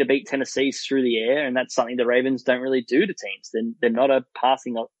 The way to beat Tennessee is through the air. And that's something the Ravens don't really do to teams. They're not a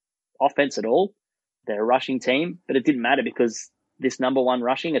passing offense at all. They're a rushing team, but it didn't matter because this number one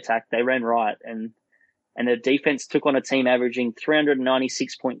rushing attack, they ran riot. And their defense took on a team averaging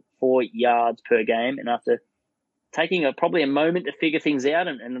 396.4 yards per game. And after taking probably a moment to figure things out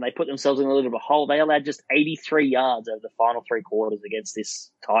and they put themselves in a little bit of a hole, they allowed just 83 yards over the final three quarters against this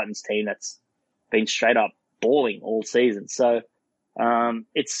Titans team that's been straight up balling all season. So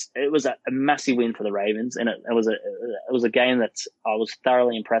it was a massive win for the Ravens, and it was a game that I was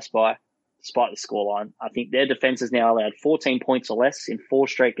thoroughly impressed by, despite the scoreline. I think their defense has now allowed 14 points or less in 4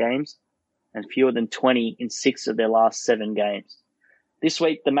 straight games, and fewer than 20 in 6 of their last 7 games. This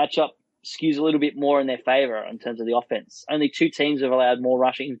week, the matchup skews a little bit more in their favor in terms of the offense. Only 2 teams have allowed more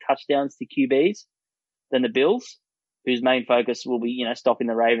rushing touchdowns to QBs than the Bills, whose main focus will be, stopping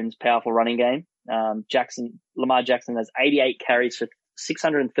the Ravens' powerful running game. Lamar Jackson has 88 carries for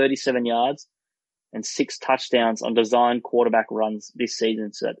 637 yards and 6 touchdowns on designed quarterback runs this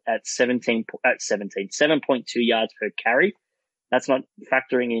season. So at 7.2 yards per carry. That's not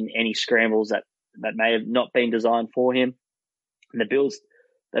factoring in any scrambles that may have not been designed for him. And the Bills,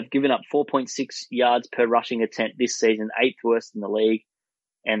 they've given up 4.6 yards per rushing attempt this season, 8th worst in the league.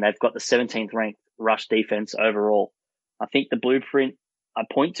 And they've got the 17th ranked rush defense overall. I think the blueprint I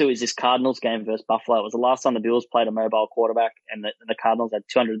point to is this Cardinals game versus Buffalo. It was the last time the Bills played a mobile quarterback, and the Cardinals had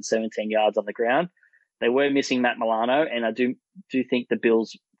 217 yards on the ground. They were missing Matt Milano, and I do think the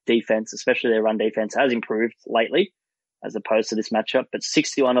Bills' defense, especially their run defense, has improved lately as opposed to this matchup. But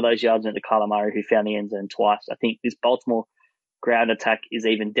 61 of those yards went to Kyler Murray, who found the end zone twice. I think this Baltimore ground attack is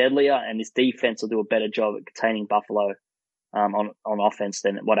even deadlier, and this defense will do a better job at containing Buffalo on offense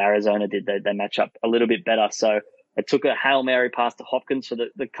than what Arizona did. They match up a little bit better. So it took a Hail Mary pass to Hopkins for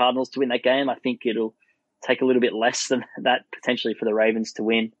the Cardinals to win that game. I think it'll take a little bit less than that potentially for the Ravens to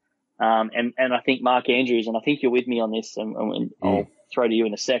win. And I think Mark Andrews, and I think you're with me on this, and I'll throw to you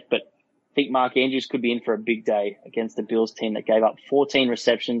in a sec, but I think Mark Andrews could be in for a big day against the Bills team that gave up 14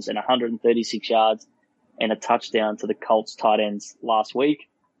 receptions and 136 yards and a touchdown to the Colts tight ends last week.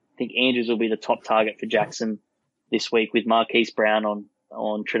 I think Andrews will be the top target for Jackson this week with Marquise Brown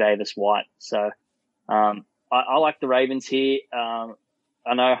on Tre'Davious White. So I like the Ravens here.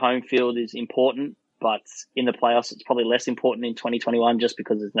 I know home field is important, but in the playoffs, it's probably less important in 2021 just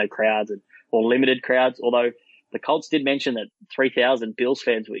because there's no crowds or limited crowds. Although the Colts did mention that 3,000 Bills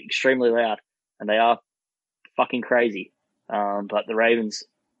fans were extremely loud, and they are fucking crazy. But the Ravens,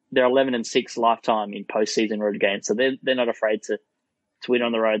 they're 11-6 lifetime in postseason road games, so they're not afraid to win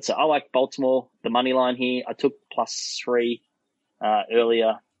on the road. So I like Baltimore, the money line here. I took +3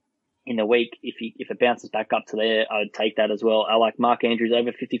 earlier in the week. If it bounces back up to there, I would take that as well. I like Mark Andrews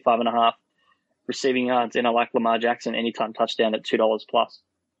over 55.5 receiving yards, and I like Lamar Jackson anytime touchdown at $2 plus.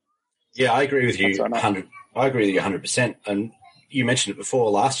 Yeah, I agree with you 100. I agree with you 100%. And you mentioned it before.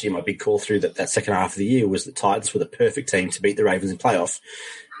 Last year, my big call through that second half of the year was that Titans were the perfect team to beat the Ravens in the playoffs.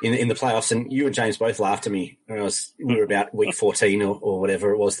 And you and James both laughed at me when we were about week 14 or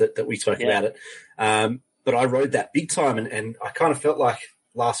whatever it was that we spoke about it. But I rode that big time, and I kind of felt like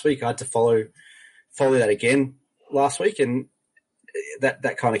last week I had to follow that again last week, and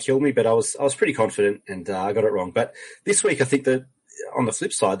that kind of killed me. But I was pretty confident, and I got it wrong. But this week, I think that on the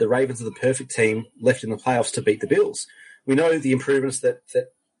flip side, the Ravens are the perfect team left in the playoffs to beat the Bills. We know the improvements that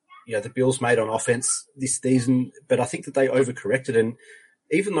the Bills made on offense this season, but I think that they overcorrected. And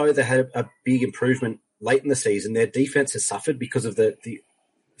even though they had a big improvement late in the season, their defense has suffered because of the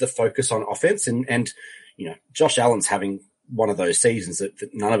focus on offense. And Josh Allen's having one of those seasons that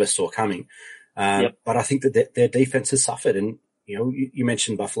none of us saw coming. But I think that their defense has suffered. And you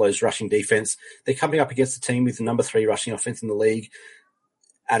mentioned Buffalo's rushing defense. They're coming up against a team with the number 3 rushing offense in the league.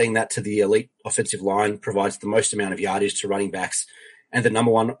 Adding that to the elite offensive line provides the most amount of yardage to running backs and the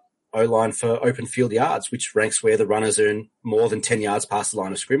number 1 O-line for open field yards, which ranks where the runners earn more than 10 yards past the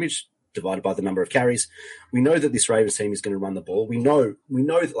line of scrimmage, divided by the number of carries. We know that this Ravens team is going to run the ball. We know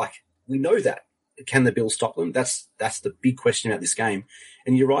that. Can the Bills stop them? That's the big question about this game.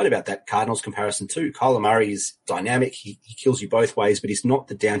 And you're right about that Cardinals comparison too. Kyler Murray is dynamic. He kills you both ways, but he's not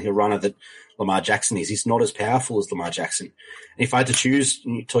the downhill runner that Lamar Jackson is. He's not as powerful as Lamar Jackson. And if I had to choose,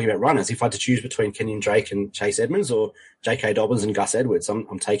 talking about runners, if I had to choose between Kenyon Drake and Chase Edmonds or J.K. Dobbins and Gus Edwards,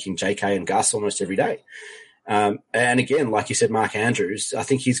 I'm taking J.K. and Gus almost every day. And again, like you said, Mark Andrews, I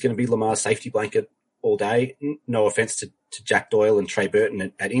think he's going to be Lamar's safety blanket all day. No offense to Jack Doyle and Trey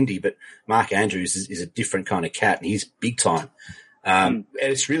Burton at Indy, but Mark Andrews is a different kind of cat, and he's big time. And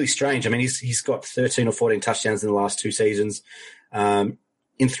it's really strange. I mean, he's got 13 or 14 touchdowns in the last 2 seasons. In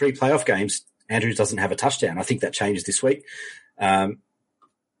 3 playoff games, Andrews doesn't have a touchdown. I think that changes this week. I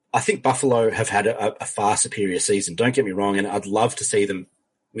think Buffalo have had a far superior season. Don't get me wrong, and I'd love to see them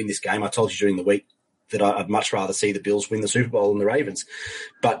win this game. I told you during the week that I'd much rather see the Bills win the Super Bowl than the Ravens.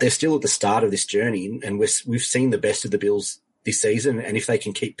 But they're still at the start of this journey, and we've seen the best of the Bills this season, and if they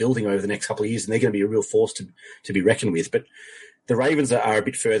can keep building over the next couple of years, then they're going to be a real force to be reckoned with. But the Ravens are a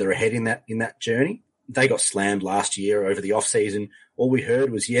bit further ahead in that journey. They got slammed last year over the offseason. All we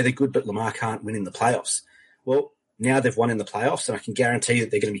heard was, yeah, they're good, but Lamar can't win in the playoffs. Well, now they've won in the playoffs, and I can guarantee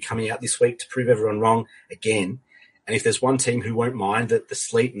that they're going to be coming out this week to prove everyone wrong again. And if there's one team who won't mind the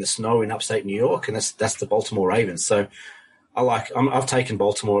sleet and the snow in upstate New York, and that's the Baltimore Ravens. So I've taken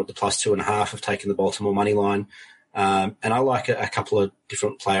Baltimore at the +2.5. I've taken the Baltimore money line. And I like a couple of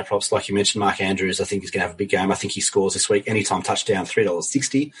different player props. Like you mentioned, Mark Andrews, I think he's going to have a big game. I think he scores this week. Anytime touchdown,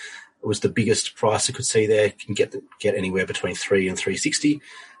 $3.60. It was the biggest price I could see there. You can get anywhere between $3 and $3.60.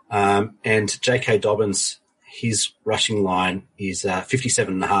 And J.K. Dobbins, his rushing line is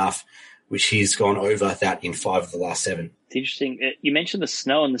 57.5, which he's gone over that in 5 of the last 7. It's interesting. You mentioned the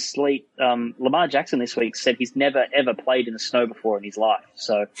snow and the sleet. Lamar Jackson this week said he's never, ever played in the snow before in his life.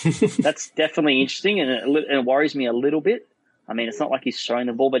 So that's definitely interesting, and it worries me a little bit. I mean, it's not like he's throwing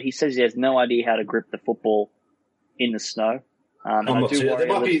the ball, but he says he has no idea how to grip the football in the snow. There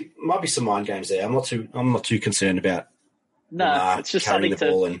might be some mind games there. I'm not too concerned about it's just carrying something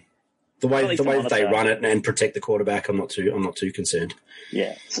the ball and the way that they run it and protect the quarterback. I'm not too concerned.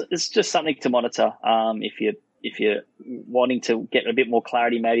 Yeah, it's just something to monitor. If you're wanting to get a bit more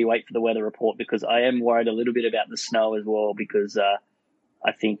clarity, maybe wait for the weather report, because I am worried a little bit about the snow as well, because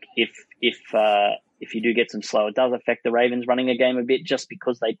I think if you do get some slow, it does affect the Ravens running a game a bit, just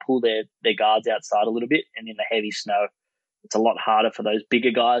because they pull their guards outside a little bit, and in the heavy snow, it's a lot harder for those bigger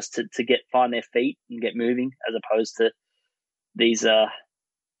guys to find their feet and get moving, as opposed to these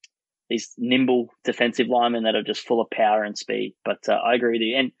nimble defensive linemen that are just full of power and speed. But I agree with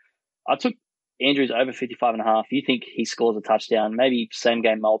you. And I took Andrews over 55.5. You think he scores a touchdown, maybe same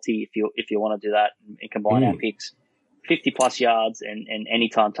game multi if you want to do that and combine our picks. 50 plus yards and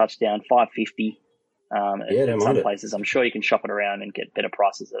anytime touchdown, 550. At some places, I'm sure you can shop it around and get better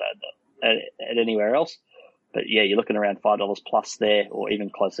prices at anywhere else. But yeah, you're looking around $5 plus there, or even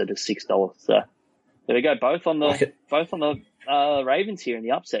closer to $6. So there we go. Both on the Ravens here in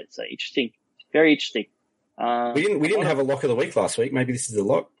the upset. So interesting, very interesting. We didn't have a lock of the week last week. Maybe this is the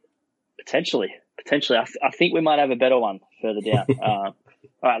lock. Potentially. I think we might have a better one further down. All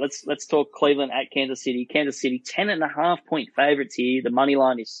right, let's talk Cleveland at Kansas City. Kansas City 10.5 point favorites here. The money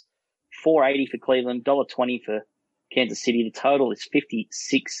line is $4.80 for Cleveland, $1.20 for Kansas City. The total is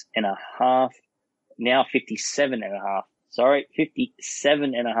 56.5. Now 57.5. Sorry,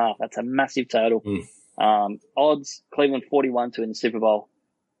 57.5. That's a massive total. Odds, Cleveland 41 to win the Super Bowl.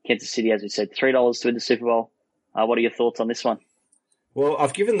 Kansas City, as we said, $3 to win the Super Bowl. What are your thoughts on this one? Well,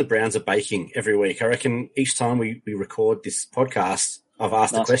 I've given the Browns a baking every week. I reckon each time we record this podcast, I've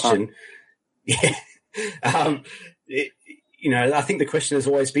asked the question. Yeah. I think the question has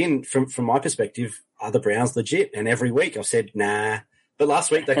always been, from my perspective, are the Browns legit? And every week I've said, nah. But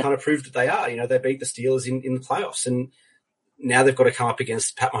last week they kind of proved that they are. They beat the Steelers in the playoffs, and now they've got to come up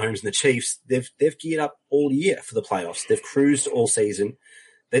against Pat Mahomes and the Chiefs. They've geared up all year for the playoffs. They've cruised all season.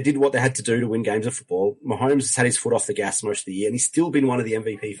 They did what they had to do to win games of football. Mahomes has had his foot off the gas most of the year, and he's still been one of the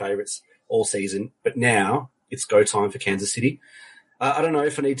MVP favourites all season. But now it's go time for Kansas City. I don't know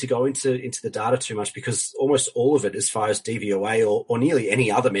if I need to go into the data too much, because almost all of it, as far as DVOA or nearly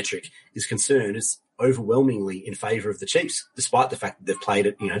any other metric is concerned, is overwhelmingly in favour of the Chiefs, despite the fact that they've played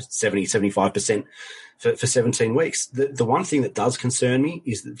at 70-75% for 17 weeks. The one thing that does concern me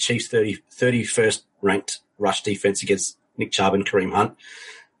is that the Chiefs 31st ranked rush defence against Nick Chubb and Kareem Hunt.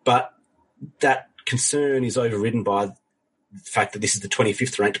 But that concern is overridden by the fact that this is the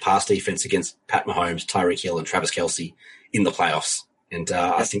 25th ranked pass defense against Pat Mahomes, Tyreek Hill, and Travis Kelce in the playoffs. And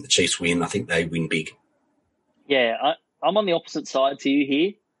I think the Chiefs win. I think they win big. Yeah, I'm on the opposite side to you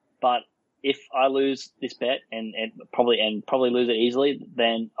here, but if I lose this bet and probably lose it easily,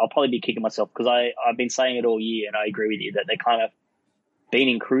 then I'll probably be kicking myself because I've been saying it all year, and I agree with you that they kind of been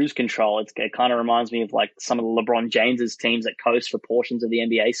in cruise control. It kind of reminds me of like some of the LeBron James's teams that coast for portions of the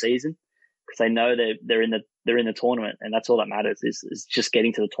NBA season because they know they're in the tournament, and that's all that matters is just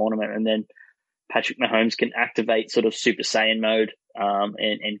getting to the tournament, and then Patrick Mahomes can activate sort of Super Saiyan mode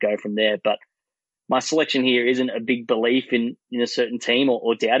and go from there. But my selection here isn't a big belief in a certain team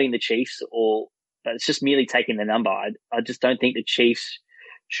or doubting the Chiefs, but it's just merely taking the number. I just don't think the Chiefs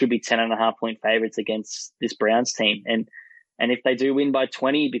should be 10.5-point favorites against this Browns team. And if they do win by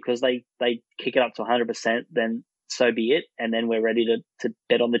 20 because they kick it up to 100%, then so be it. And then we're ready to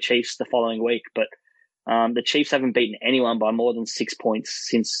bet on the Chiefs the following week. But the Chiefs haven't beaten anyone by more than 6 points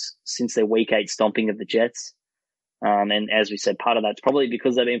since their Week 8 stomping of the Jets. And as we said, part of that's probably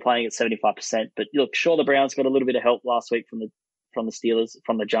because they've been playing at 75%. But look, sure, the Browns got a little bit of help last week from the Steelers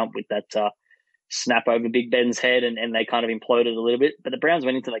from the jump with that snap over Big Ben's head, and they kind of imploded a little bit. But the Browns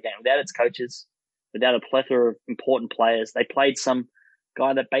went into the game without its coaches, without a plethora of important players. They played some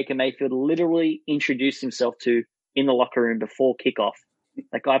guy that Baker Mayfield literally introduced himself to in the locker room before kickoff.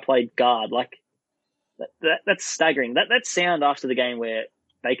 That guy played guard. Like that's staggering. That sound after the game where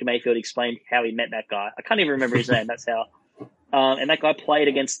Baker Mayfield explained how he met that guy. I can't even remember his name. That's how. And that guy played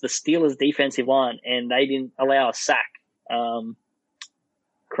against the Steelers' defensive line, and they didn't allow a sack.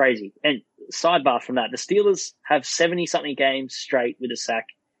 Crazy. And sidebar from that, the Steelers have 70-something games straight with a sack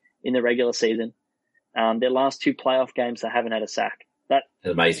in the regular season. Their last 2 playoff games, they haven't had a sack. That's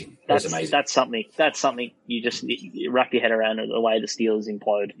amazing. That's amazing. That's something you wrap your head around the way the Steelers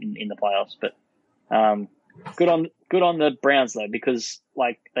implode in the playoffs. But good on the Browns though, because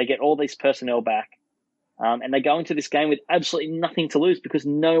like they get all these personnel back, and they go into this game with absolutely nothing to lose because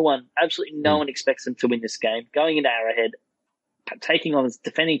absolutely no one expects them to win this game. Going into Arrowhead, taking on the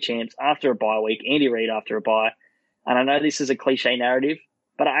defending champs after a bye week, Andy Reid after a bye, and I know this is a cliche narrative,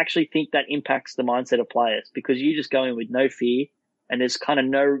 but I actually think that impacts the mindset of players because you just go in with no fear, and there's kind of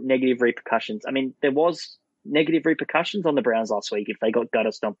no negative repercussions. I mean, there was negative repercussions on the Browns last week if they got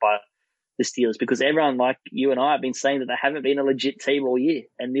gutter stomped by the Steelers because everyone like you and I have been saying that they haven't been a legit team all year.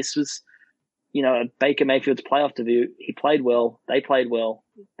 And this was, Baker Mayfield's playoff debut. He played well. They played well.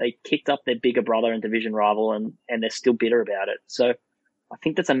 They kicked up their bigger brother and division rival, and they're still bitter about it. So I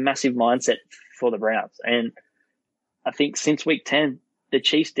think that's a massive mindset for the Browns. And I think since week 10, the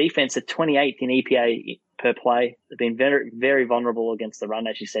Chiefs defense are 28th in EPA per play. They've been very, very vulnerable against the run,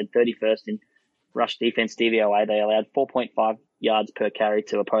 as you said, 31st in rush defense DVOA. They allowed 4.5 yards per carry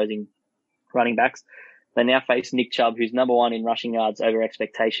to opposing running backs. They now face Nick Chubb, who's number 1 in rushing yards over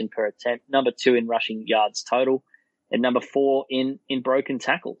expectation per attempt, number 2 in rushing yards total, and number 4 in broken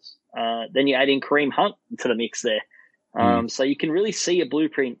tackles. Then you add in Kareem Hunt to the mix there. So you can really see a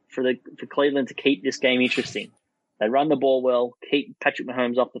blueprint for Cleveland to keep this game interesting. They run the ball well, keep Patrick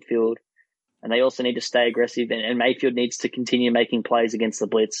Mahomes off the field, and they also need to stay aggressive. And Mayfield needs to continue making plays against the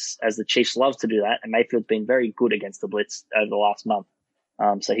blitz, as the Chiefs love to do that. And Mayfield's been very good against the blitz over the last month.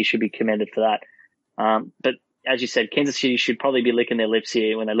 So he should be commended for that. But as you said, Kansas City should probably be licking their lips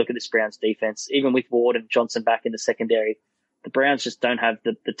here when they look at this Browns defense. Even with Ward and Johnson back in the secondary, the Browns just don't have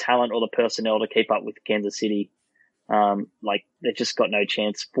the talent or the personnel to keep up with Kansas City. They've just got no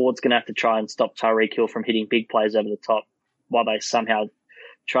chance. Ward's going to have to try and stop Tyreek Hill from hitting big plays over the top while they somehow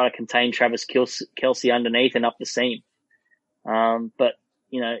try to contain Travis Kelce underneath and up the seam. But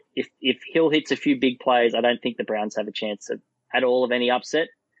if Hill hits a few big plays, I don't think the Browns have a chance at all of any upset.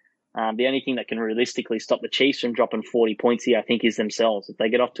 The only thing that can realistically stop the Chiefs from dropping 40 points here, I think, is themselves. If they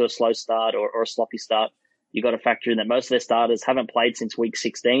get off to a slow start or a sloppy start, you've got to factor in that most of their starters haven't played since week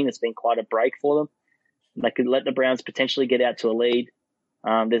 16. It's been quite a break for them. They could let the Browns potentially get out to a lead.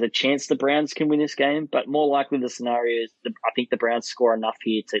 There's a chance the Browns can win this game, but more likely the scenario is I think the Browns score enough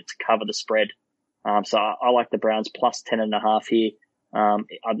here to cover the spread. So I like the Browns plus 10.5 here.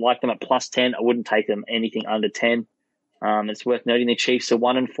 I'd like them at plus 10. I wouldn't take them anything under 10. It's worth noting the Chiefs are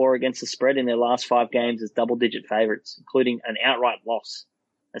 1-4 against the spread in their last 5 games as double-digit favorites, including an outright loss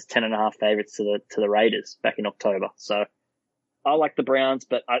as 10.5 favorites to the Raiders back in October. So I like the Browns,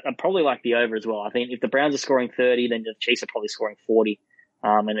 but I probably like the over as well. I think if the Browns are scoring 30, then the Chiefs are probably scoring 40.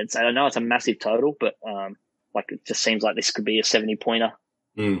 And I know it's a massive total, but it just seems like this could be a 70-pointer.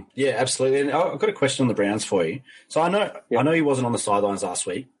 Yeah, absolutely. And I've got a question on the Browns for you. So I know he wasn't on the sidelines last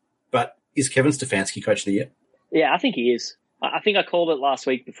week, but is Kevin Stefanski coach of the year? Yeah, I think he is. I think I called it last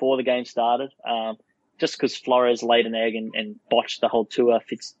week before the game started, just because Flores laid an egg and botched the whole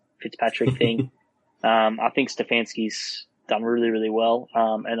Fitzpatrick thing. I think Stefanski's done really, really well.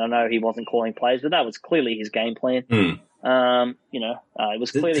 And I know he wasn't calling plays, but that was clearly his game plan. It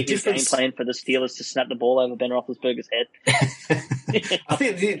was clearly his game plan for the Steelers to snap the ball over Ben Roethlisberger's head. I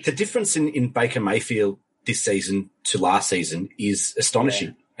think the difference in Baker Mayfield this season to last season is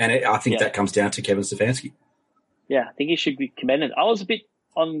astonishing. Yeah. And I think that comes down to Kevin Stefanski. Yeah, I think he should be commended. I was a bit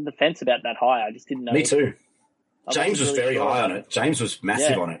on the fence about that high. I just didn't know. Me too. James was really very high on it. James was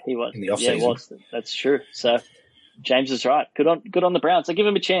massive on it. He was. In the offseason. Yeah, he was. That's true. So James is right. Good on the Browns. I give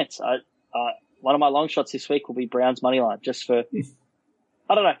him a chance. One of my long shots this week will be Browns money line, just for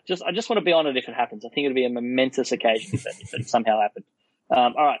I don't know. I just want to be on it if it happens. I think it'll be a momentous occasion if it somehow happened.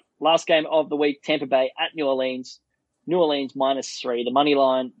 All right, last game of the week: Tampa Bay at New Orleans. New Orleans -3. The money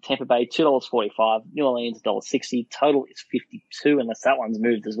line: Tampa Bay $2.45. New Orleans $1.60. Total is 52, unless that one's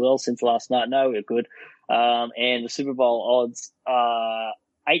moved as well since last night. No, we're good. And the Super Bowl odds are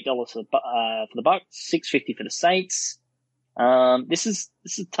 $8 for the Bucs, $6.50 for the Saints. This is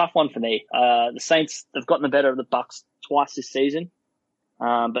a tough one for me. The Saints have gotten the better of the Bucs twice this season,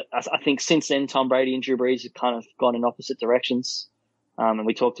 but I think since then Tom Brady and Drew Brees have kind of gone in opposite directions. And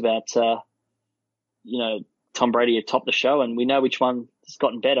we talked about Tom Brady atop the show, and we know which one has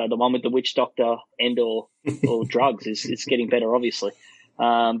gotten better. The one with the witch doctor and or drugs is getting better, obviously.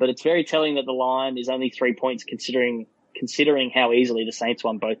 But it's very telling that the line is only 3 points, considering how easily the Saints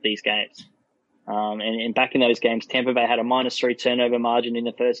won both these games. And back in those games, Tampa Bay had a -3 turnover margin in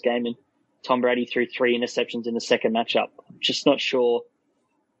the first game, and Tom Brady threw 3 interceptions in the second matchup. I'm just not sure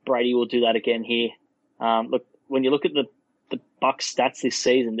Brady will do that again here. Look, when you look at the Bucs stats this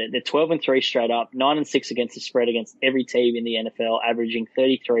season, they're 12-3 straight up, 9-6 against the spread against every team in the NFL, averaging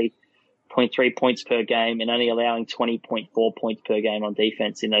 33.3 points per game and only allowing 20.4 points per game on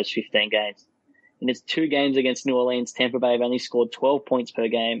defense in those 15 games. In its 2 games against New Orleans, Tampa Bay have only scored 12 points per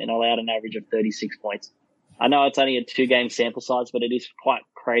game and allowed an average of 36 points. I know it's only a 2-game sample size, but it is quite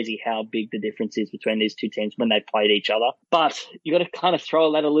crazy how big the difference is between these two teams when they played each other. But you got to kind of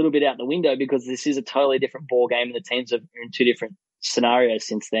throw that a little bit out the window, because this is a totally different ball game, and the teams are in 2 different scenarios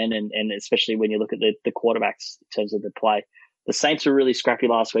since then, and especially when you look at the quarterbacks in terms of the play. The Saints were really scrappy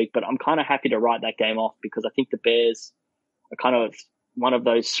last week, but I'm kind of happy to write that game off, because I think the Bears are kind of one of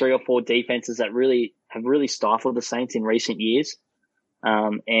those 3 or 4 defenses that have really stifled the Saints in recent years.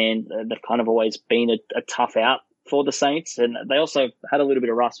 And they've kind of always been a tough out for the Saints. And they also had a little bit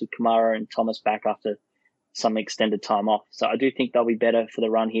of rust with Kamara and Thomas back after some extended time off. So I do think they'll be better for the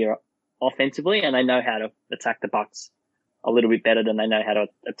run here offensively, and they know how to attack the Bucs a little bit better than they know how to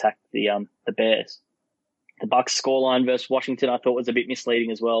attack the Bears. The Bucs scoreline versus Washington I thought was a bit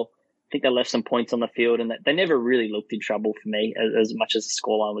misleading as well. I think they left some points on the field, and they never really looked in trouble for me as much as the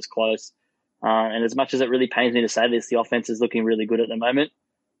scoreline was close. And as much as it really pains me to say this, the offense is looking really good at the moment.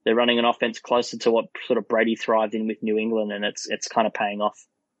 They're running an offense closer to what sort of Brady thrived in with New England, and it's kind of paying off.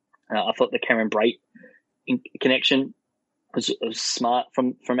 I thought the Cameron Brate connection was smart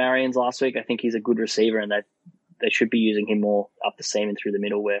from Arians last week. I think he's a good receiver, and they should be using him more up the seam and through the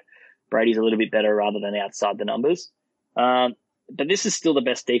middle, where Brady's a little bit better rather than outside the numbers. But this is still the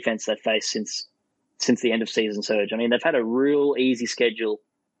best defense they've faced since the end of season surge. I mean, they've had a real easy schedule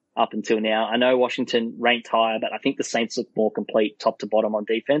up until now. I know Washington ranked higher, but I think the Saints look more complete top to bottom on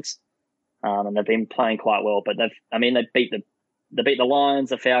defense. And they've been playing quite well, but they beat the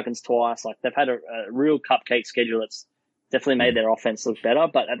Lions, the Falcons twice. Like, they've had a real cupcake schedule that's definitely made their offense look better.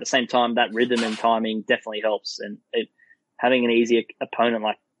 But at the same time, that rhythm and timing definitely helps. And having an easier opponent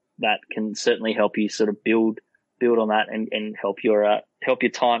like that can certainly help you sort of build on that and help your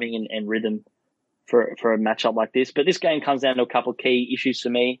timing and rhythm for a matchup like this. But this game comes down to a couple of key issues for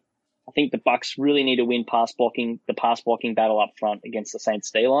me. I think the Bucs really need to win the pass blocking battle up front against the Saints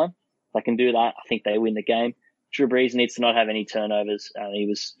D line. If they can do that, I think they win the game. Drew Brees needs to not have any turnovers.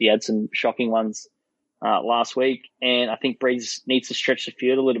 He had some shocking ones last week, and I think Brees needs to stretch the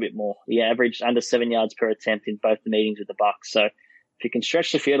field a little bit more. He averaged under 7 yards per attempt in both the meetings with the Bucs. So if you can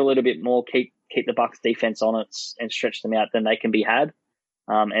stretch the field a little bit more, keep the Bucs defense on it and stretch them out, then they can be had.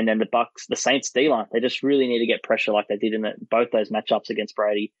 And then the Saints D-line, they just really need to get pressure like they did in both those matchups against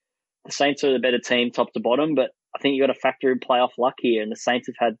Brady. The Saints are the better team top to bottom, but I think you got to factor in playoff luck here, and the Saints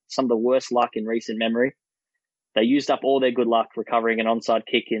have had some of the worst luck in recent memory. They used up all their good luck recovering an onside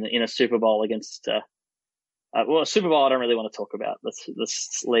kick in a Super Bowl against a Super Bowl I don't really want to talk about.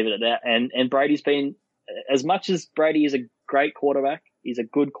 Let's leave it at that. And Brady's been, as much as Brady is a great quarterback, he's a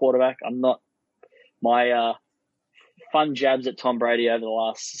good quarterback. I'm not my fun jabs at Tom Brady over the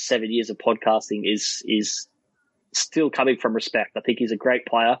last 7 years of podcasting is still coming from respect. I think he's a great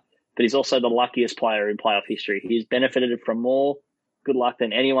player, but he's also the luckiest player in playoff history. He's benefited from more good luck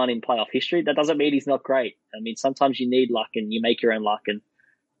than anyone in playoff history. That doesn't mean he's not great. I mean, sometimes you need luck and you make your own luck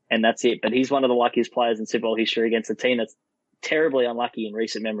and that's it. But he's one of the luckiest players in Super Bowl history against a team that's terribly unlucky in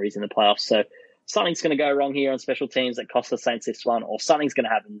recent memories in the playoffs. So something's going to go wrong here on special teams that cost the Saints this one, or something's going to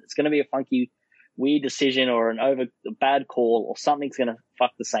happen. It's going to be a funky, weird decision or a bad call, or something's going to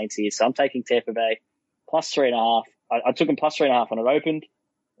fuck the Saints here. So I'm taking Tampa Bay plus 3.5. I took them plus 3.5 when it opened.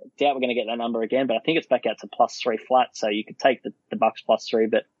 Doubt we're going to get that number again, but I think it's back out to plus 3 flat. So you could take the Bucks plus 3,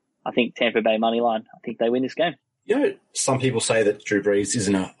 but I think Tampa Bay money line. I think they win this game. You know, some people say that Drew Brees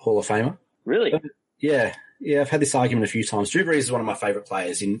isn't a Hall of Famer. Really? Yeah. I've had this argument a few times. Drew Brees is one of my favourite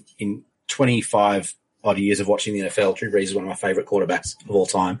players. In 25 odd years of watching the NFL, Drew Brees is one of my favourite quarterbacks of all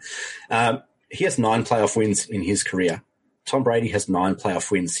time. He has 9 playoff wins in his career. Tom Brady has 9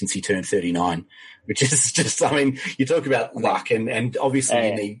 playoff wins since he turned 39, which is just, I mean, you talk about luck and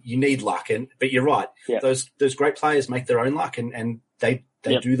obviously you need luck, but you're right. Yeah. Those great players make their own luck and they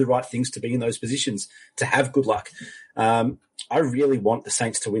do the right things to be in those positions, to have good luck. I really want the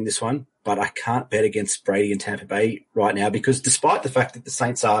Saints to win this one, but I can't bet against Brady and Tampa Bay right now because despite the fact that the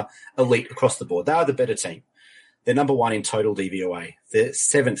Saints are elite across the board, they are the better team. They're number 1 in total DVOA. They're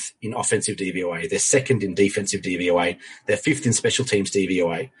 7th in offensive DVOA. They're 2nd in defensive DVOA. They're 5th in special teams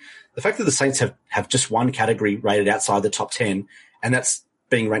DVOA. The fact that the Saints have just one category rated outside the top 10, and that's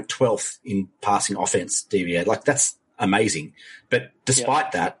being ranked 12th in passing offense DVOA, like that's amazing. But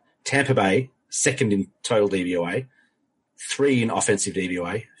despite that, Tampa Bay, 2nd in total DVOA, 3 in offensive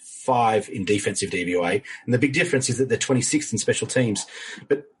DVOA, 5 in defensive DVOA. And the big difference is that they're 26th in special teams.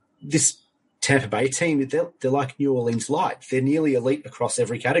 But this Tampa Bay team, they're like New Orleans light. They're nearly elite across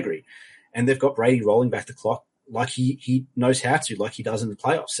every category. And they've got Brady rolling back the clock like he knows how to, like he does in the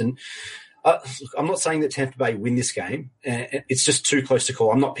playoffs. And I'm not saying that Tampa Bay win this game. It's just too close to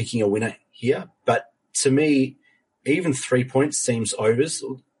call. I'm not picking a winner here. But to me, even 3 points seems overs.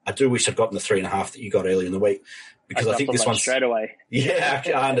 I do wish I'd gotten the 3.5 that you got early in the week because I think this one's straight away. Yeah,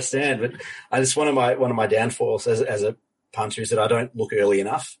 I understand. But it's one of my downfalls as a punter is that I don't look early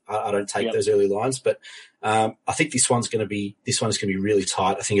enough. I don't take those early lines, but I think this one's going to be really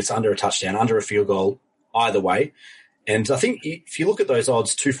tight. I think it's under a touchdown, under a field goal, either way. And I think if you look at those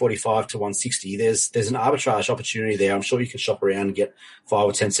odds, 245 to 160, there's an arbitrage opportunity there. I'm sure you can shop around and get 5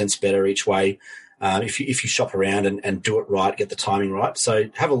 or 10 cents better each way if you shop around and do it right, get the timing right. So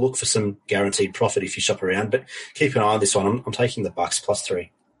have a look for some guaranteed profit if you shop around, but keep an eye on this one. I'm taking the Bucks plus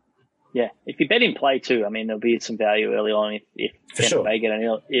 3. Yeah, if you bet in play too, I mean, there'll be some value early on if Tampa Bay get an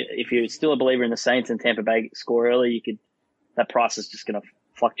early. If you're still a believer in the Saints and Tampa Bay score early, that price is just going to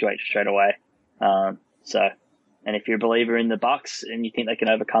fluctuate straight away. And if you're a believer in the Bucks and you think they can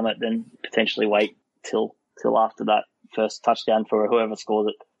overcome it, then potentially wait till after that first touchdown for whoever scores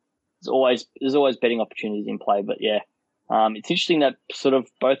it. There's always betting opportunities in play, but yeah, it's interesting that sort of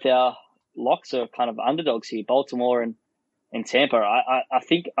both our locks are kind of underdogs here, Baltimore and Tampa. I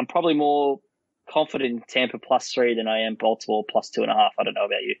think I'm probably more confident in Tampa plus 3 than I am Baltimore plus 2.5. I don't know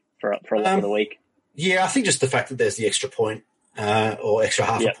about you for a lock of the week. Yeah, I think just the fact that there's the extra point or extra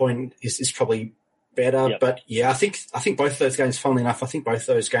half a point is probably better. Yep. But yeah, I think both of those games, funnily enough, I think both of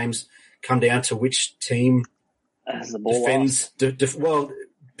those games come down to which team as the ball defends. Well,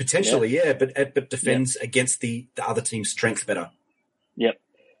 potentially, but defends against the other team's strength better. Yep.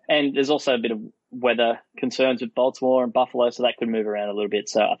 And there's also a bit of weather concerns with Baltimore and Buffalo, so that could move around a little bit.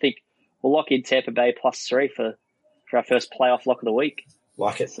 So I think we'll lock in Tampa Bay plus 3 for our first playoff lock of the week.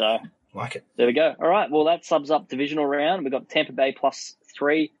 Like it. So like it. There we go. All right. Well, that sums up divisional round. We've got Tampa Bay plus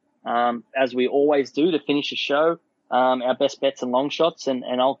 3, as we always do to finish the show. Our best bets and long shots, and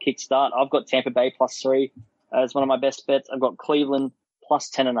I'll kick start. I've got Tampa Bay plus 3 as one of my best bets. I've got Cleveland plus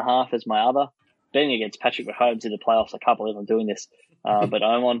 10.5 as my other. Betting against Patrick Mahomes in the playoffs, I can't believe I'm doing this. But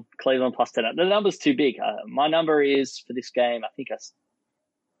I'm on Cleveland plus 10. The number's too big. My number is for this game, I think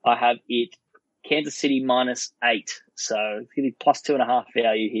I have it Kansas City minus 8. So it's going to be plus 2.5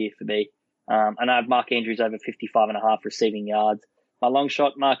 value here for me. And I have Mark Andrews over 55.5 receiving yards. My long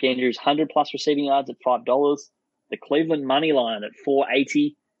shot, Mark Andrews 100 plus receiving yards at $5. The Cleveland money line at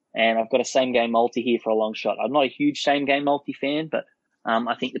 $4.80. And I've got a same game multi here for a long shot. I'm not a huge same game multi fan, but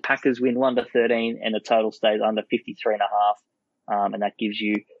I think the Packers win 1-13 and the total stays under 53.5. And that gives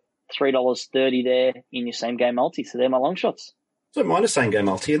you $3.30 there in your same game multi. So they're my long shots. I don't mind a same game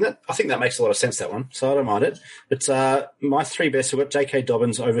multi, and I think that makes a lot of sense, that one. So I don't mind it. But my 3 best, we've got J.K.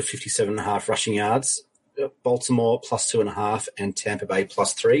 Dobbins over 57.5 rushing yards, Baltimore plus 2.5, and Tampa Bay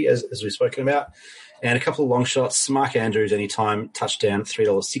plus 3, as we've spoken about. And a couple of long shots, Mark Andrews anytime touchdown,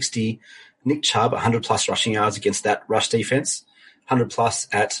 $3.60. Nick Chubb, 100 plus rushing yards against that rush defense, 100 plus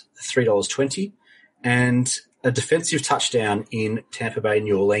at $3.20. And a defensive touchdown in Tampa Bay,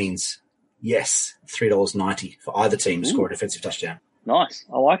 New Orleans. Yes, $3.90 for either team to score a defensive touchdown. Nice.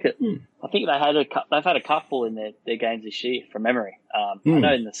 I like it. I think they've had a couple in their games this year from memory. I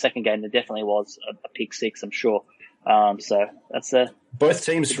know in the second game there definitely was a pick six, I'm sure. So that's both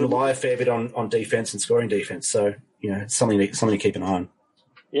teams rely a fair bit on defense and scoring defense. So, it's something to keep an eye on.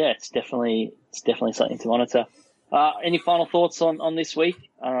 Yeah, it's definitely something to monitor. Any final thoughts on this week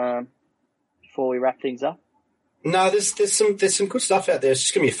before we wrap things up? No, there's some good stuff out there. It's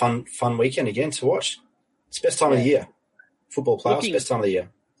just gonna be a fun weekend again to watch. It's the best time of the year. Football playoffs, best time of the year.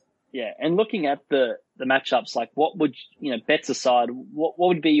 Yeah, and looking at the matchups, like what would bets aside, what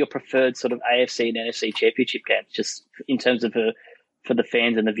would be your preferred sort of AFC and NFC championship games, just in terms of for the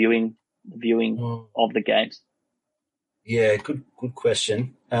fans and the viewing of the games? Yeah, good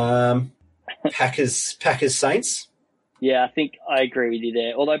question. Packers Saints. Yeah, I think I agree with you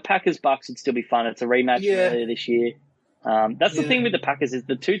there. Although Packers Bucks would still be fun. It's a rematch from earlier this year. That's the thing with the Packers is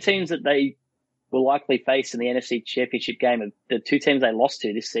the two teams that they will likely face in the NFC Championship game are the two teams they lost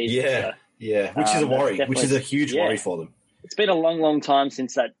to this season. Yeah, which is a worry, which is a huge worry for them. It's been a long time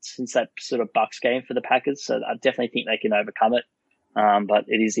since that sort of Bucks game for the Packers, so I definitely think they can overcome it. But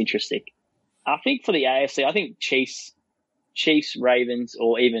it is interesting. I think for the AFC, I think Chiefs, Ravens,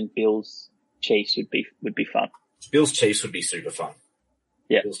 or even Bills, Chiefs would be fun. Bills, Chiefs would be super fun.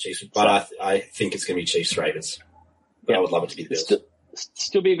 Yeah, Bills, Chiefs, but I think it's going to be Chiefs, Ravens. But I would love it to be the Bills.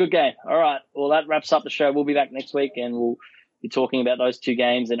 Still be a good game. All right. Well, that wraps up the show. We'll be back next week, and we'll be talking about those two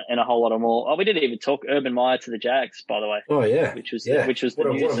games and a whole lot more. Oh, we didn't even talk Urban Meyer to the Jags, by the way. Oh yeah, which was the news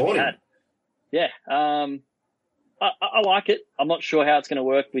that we had. Yeah. I like it. I'm not sure how it's going to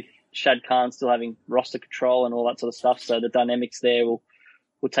work with Shad Khan still having roster control and all that sort of stuff. So the dynamics there will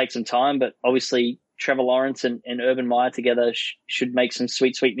take some time, but obviously Trevor Lawrence and Urban Meyer together should make some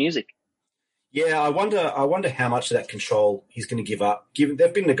sweet music. Yeah, I wonder how much of that control he's going to give up. Given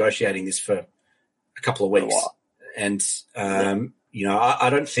they've been negotiating this for a couple of weeks, and I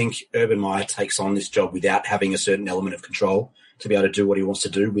don't think Urban Meyer takes on this job without having a certain element of control to be able to do what he wants to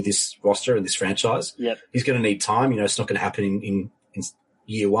do with this roster and this franchise. Yep. He's going to need time. It's not going to happen in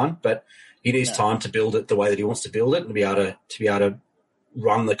year one, but he needs time to build it the way that he wants to build it and to be able to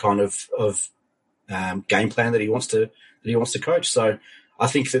run the kind of game plan that he wants to coach. So I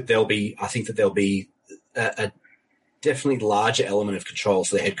think that there'll be a definitely larger element of control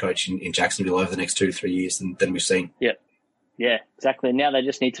for the head coach in Jacksonville over the next 2 to 3 years than we've seen. Yep. Yeah, exactly. And now they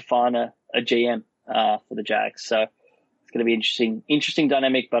just need to find a GM for the Jags. So it's going to be interesting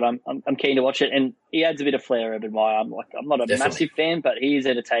dynamic, but I'm keen to watch it. And he adds a bit of flair, Urban Meyer. I'm not a massive fan, but he is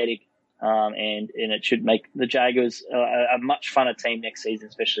entertaining. And it should make the Jaguars a much funner team next season,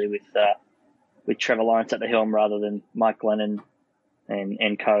 especially with Trevor Lawrence at the helm rather than Mike Glennon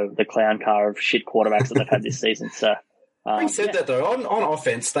and co, the clown car of shit quarterbacks that they've had this season. So, having said that though, on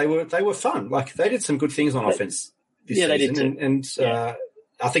offense, they were fun. Like they did some good things on offense this season. They did too. And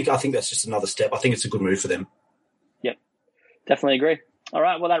I think that's just another step. I think it's a good move for them. Yep, definitely agree. All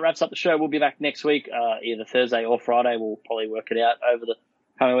right, well that wraps up the show. We'll be back next week, either Thursday or Friday. We'll probably work it out over the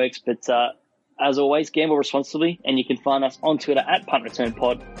coming weeks. But as always, gamble responsibly, and you can find us on Twitter at Punt Return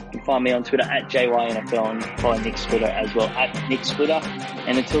Pod. You can find me on Twitter at JYNFL and follow Nick's Twitter as well at Nick's Twitter.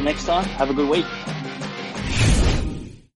 And until next time, have a good week.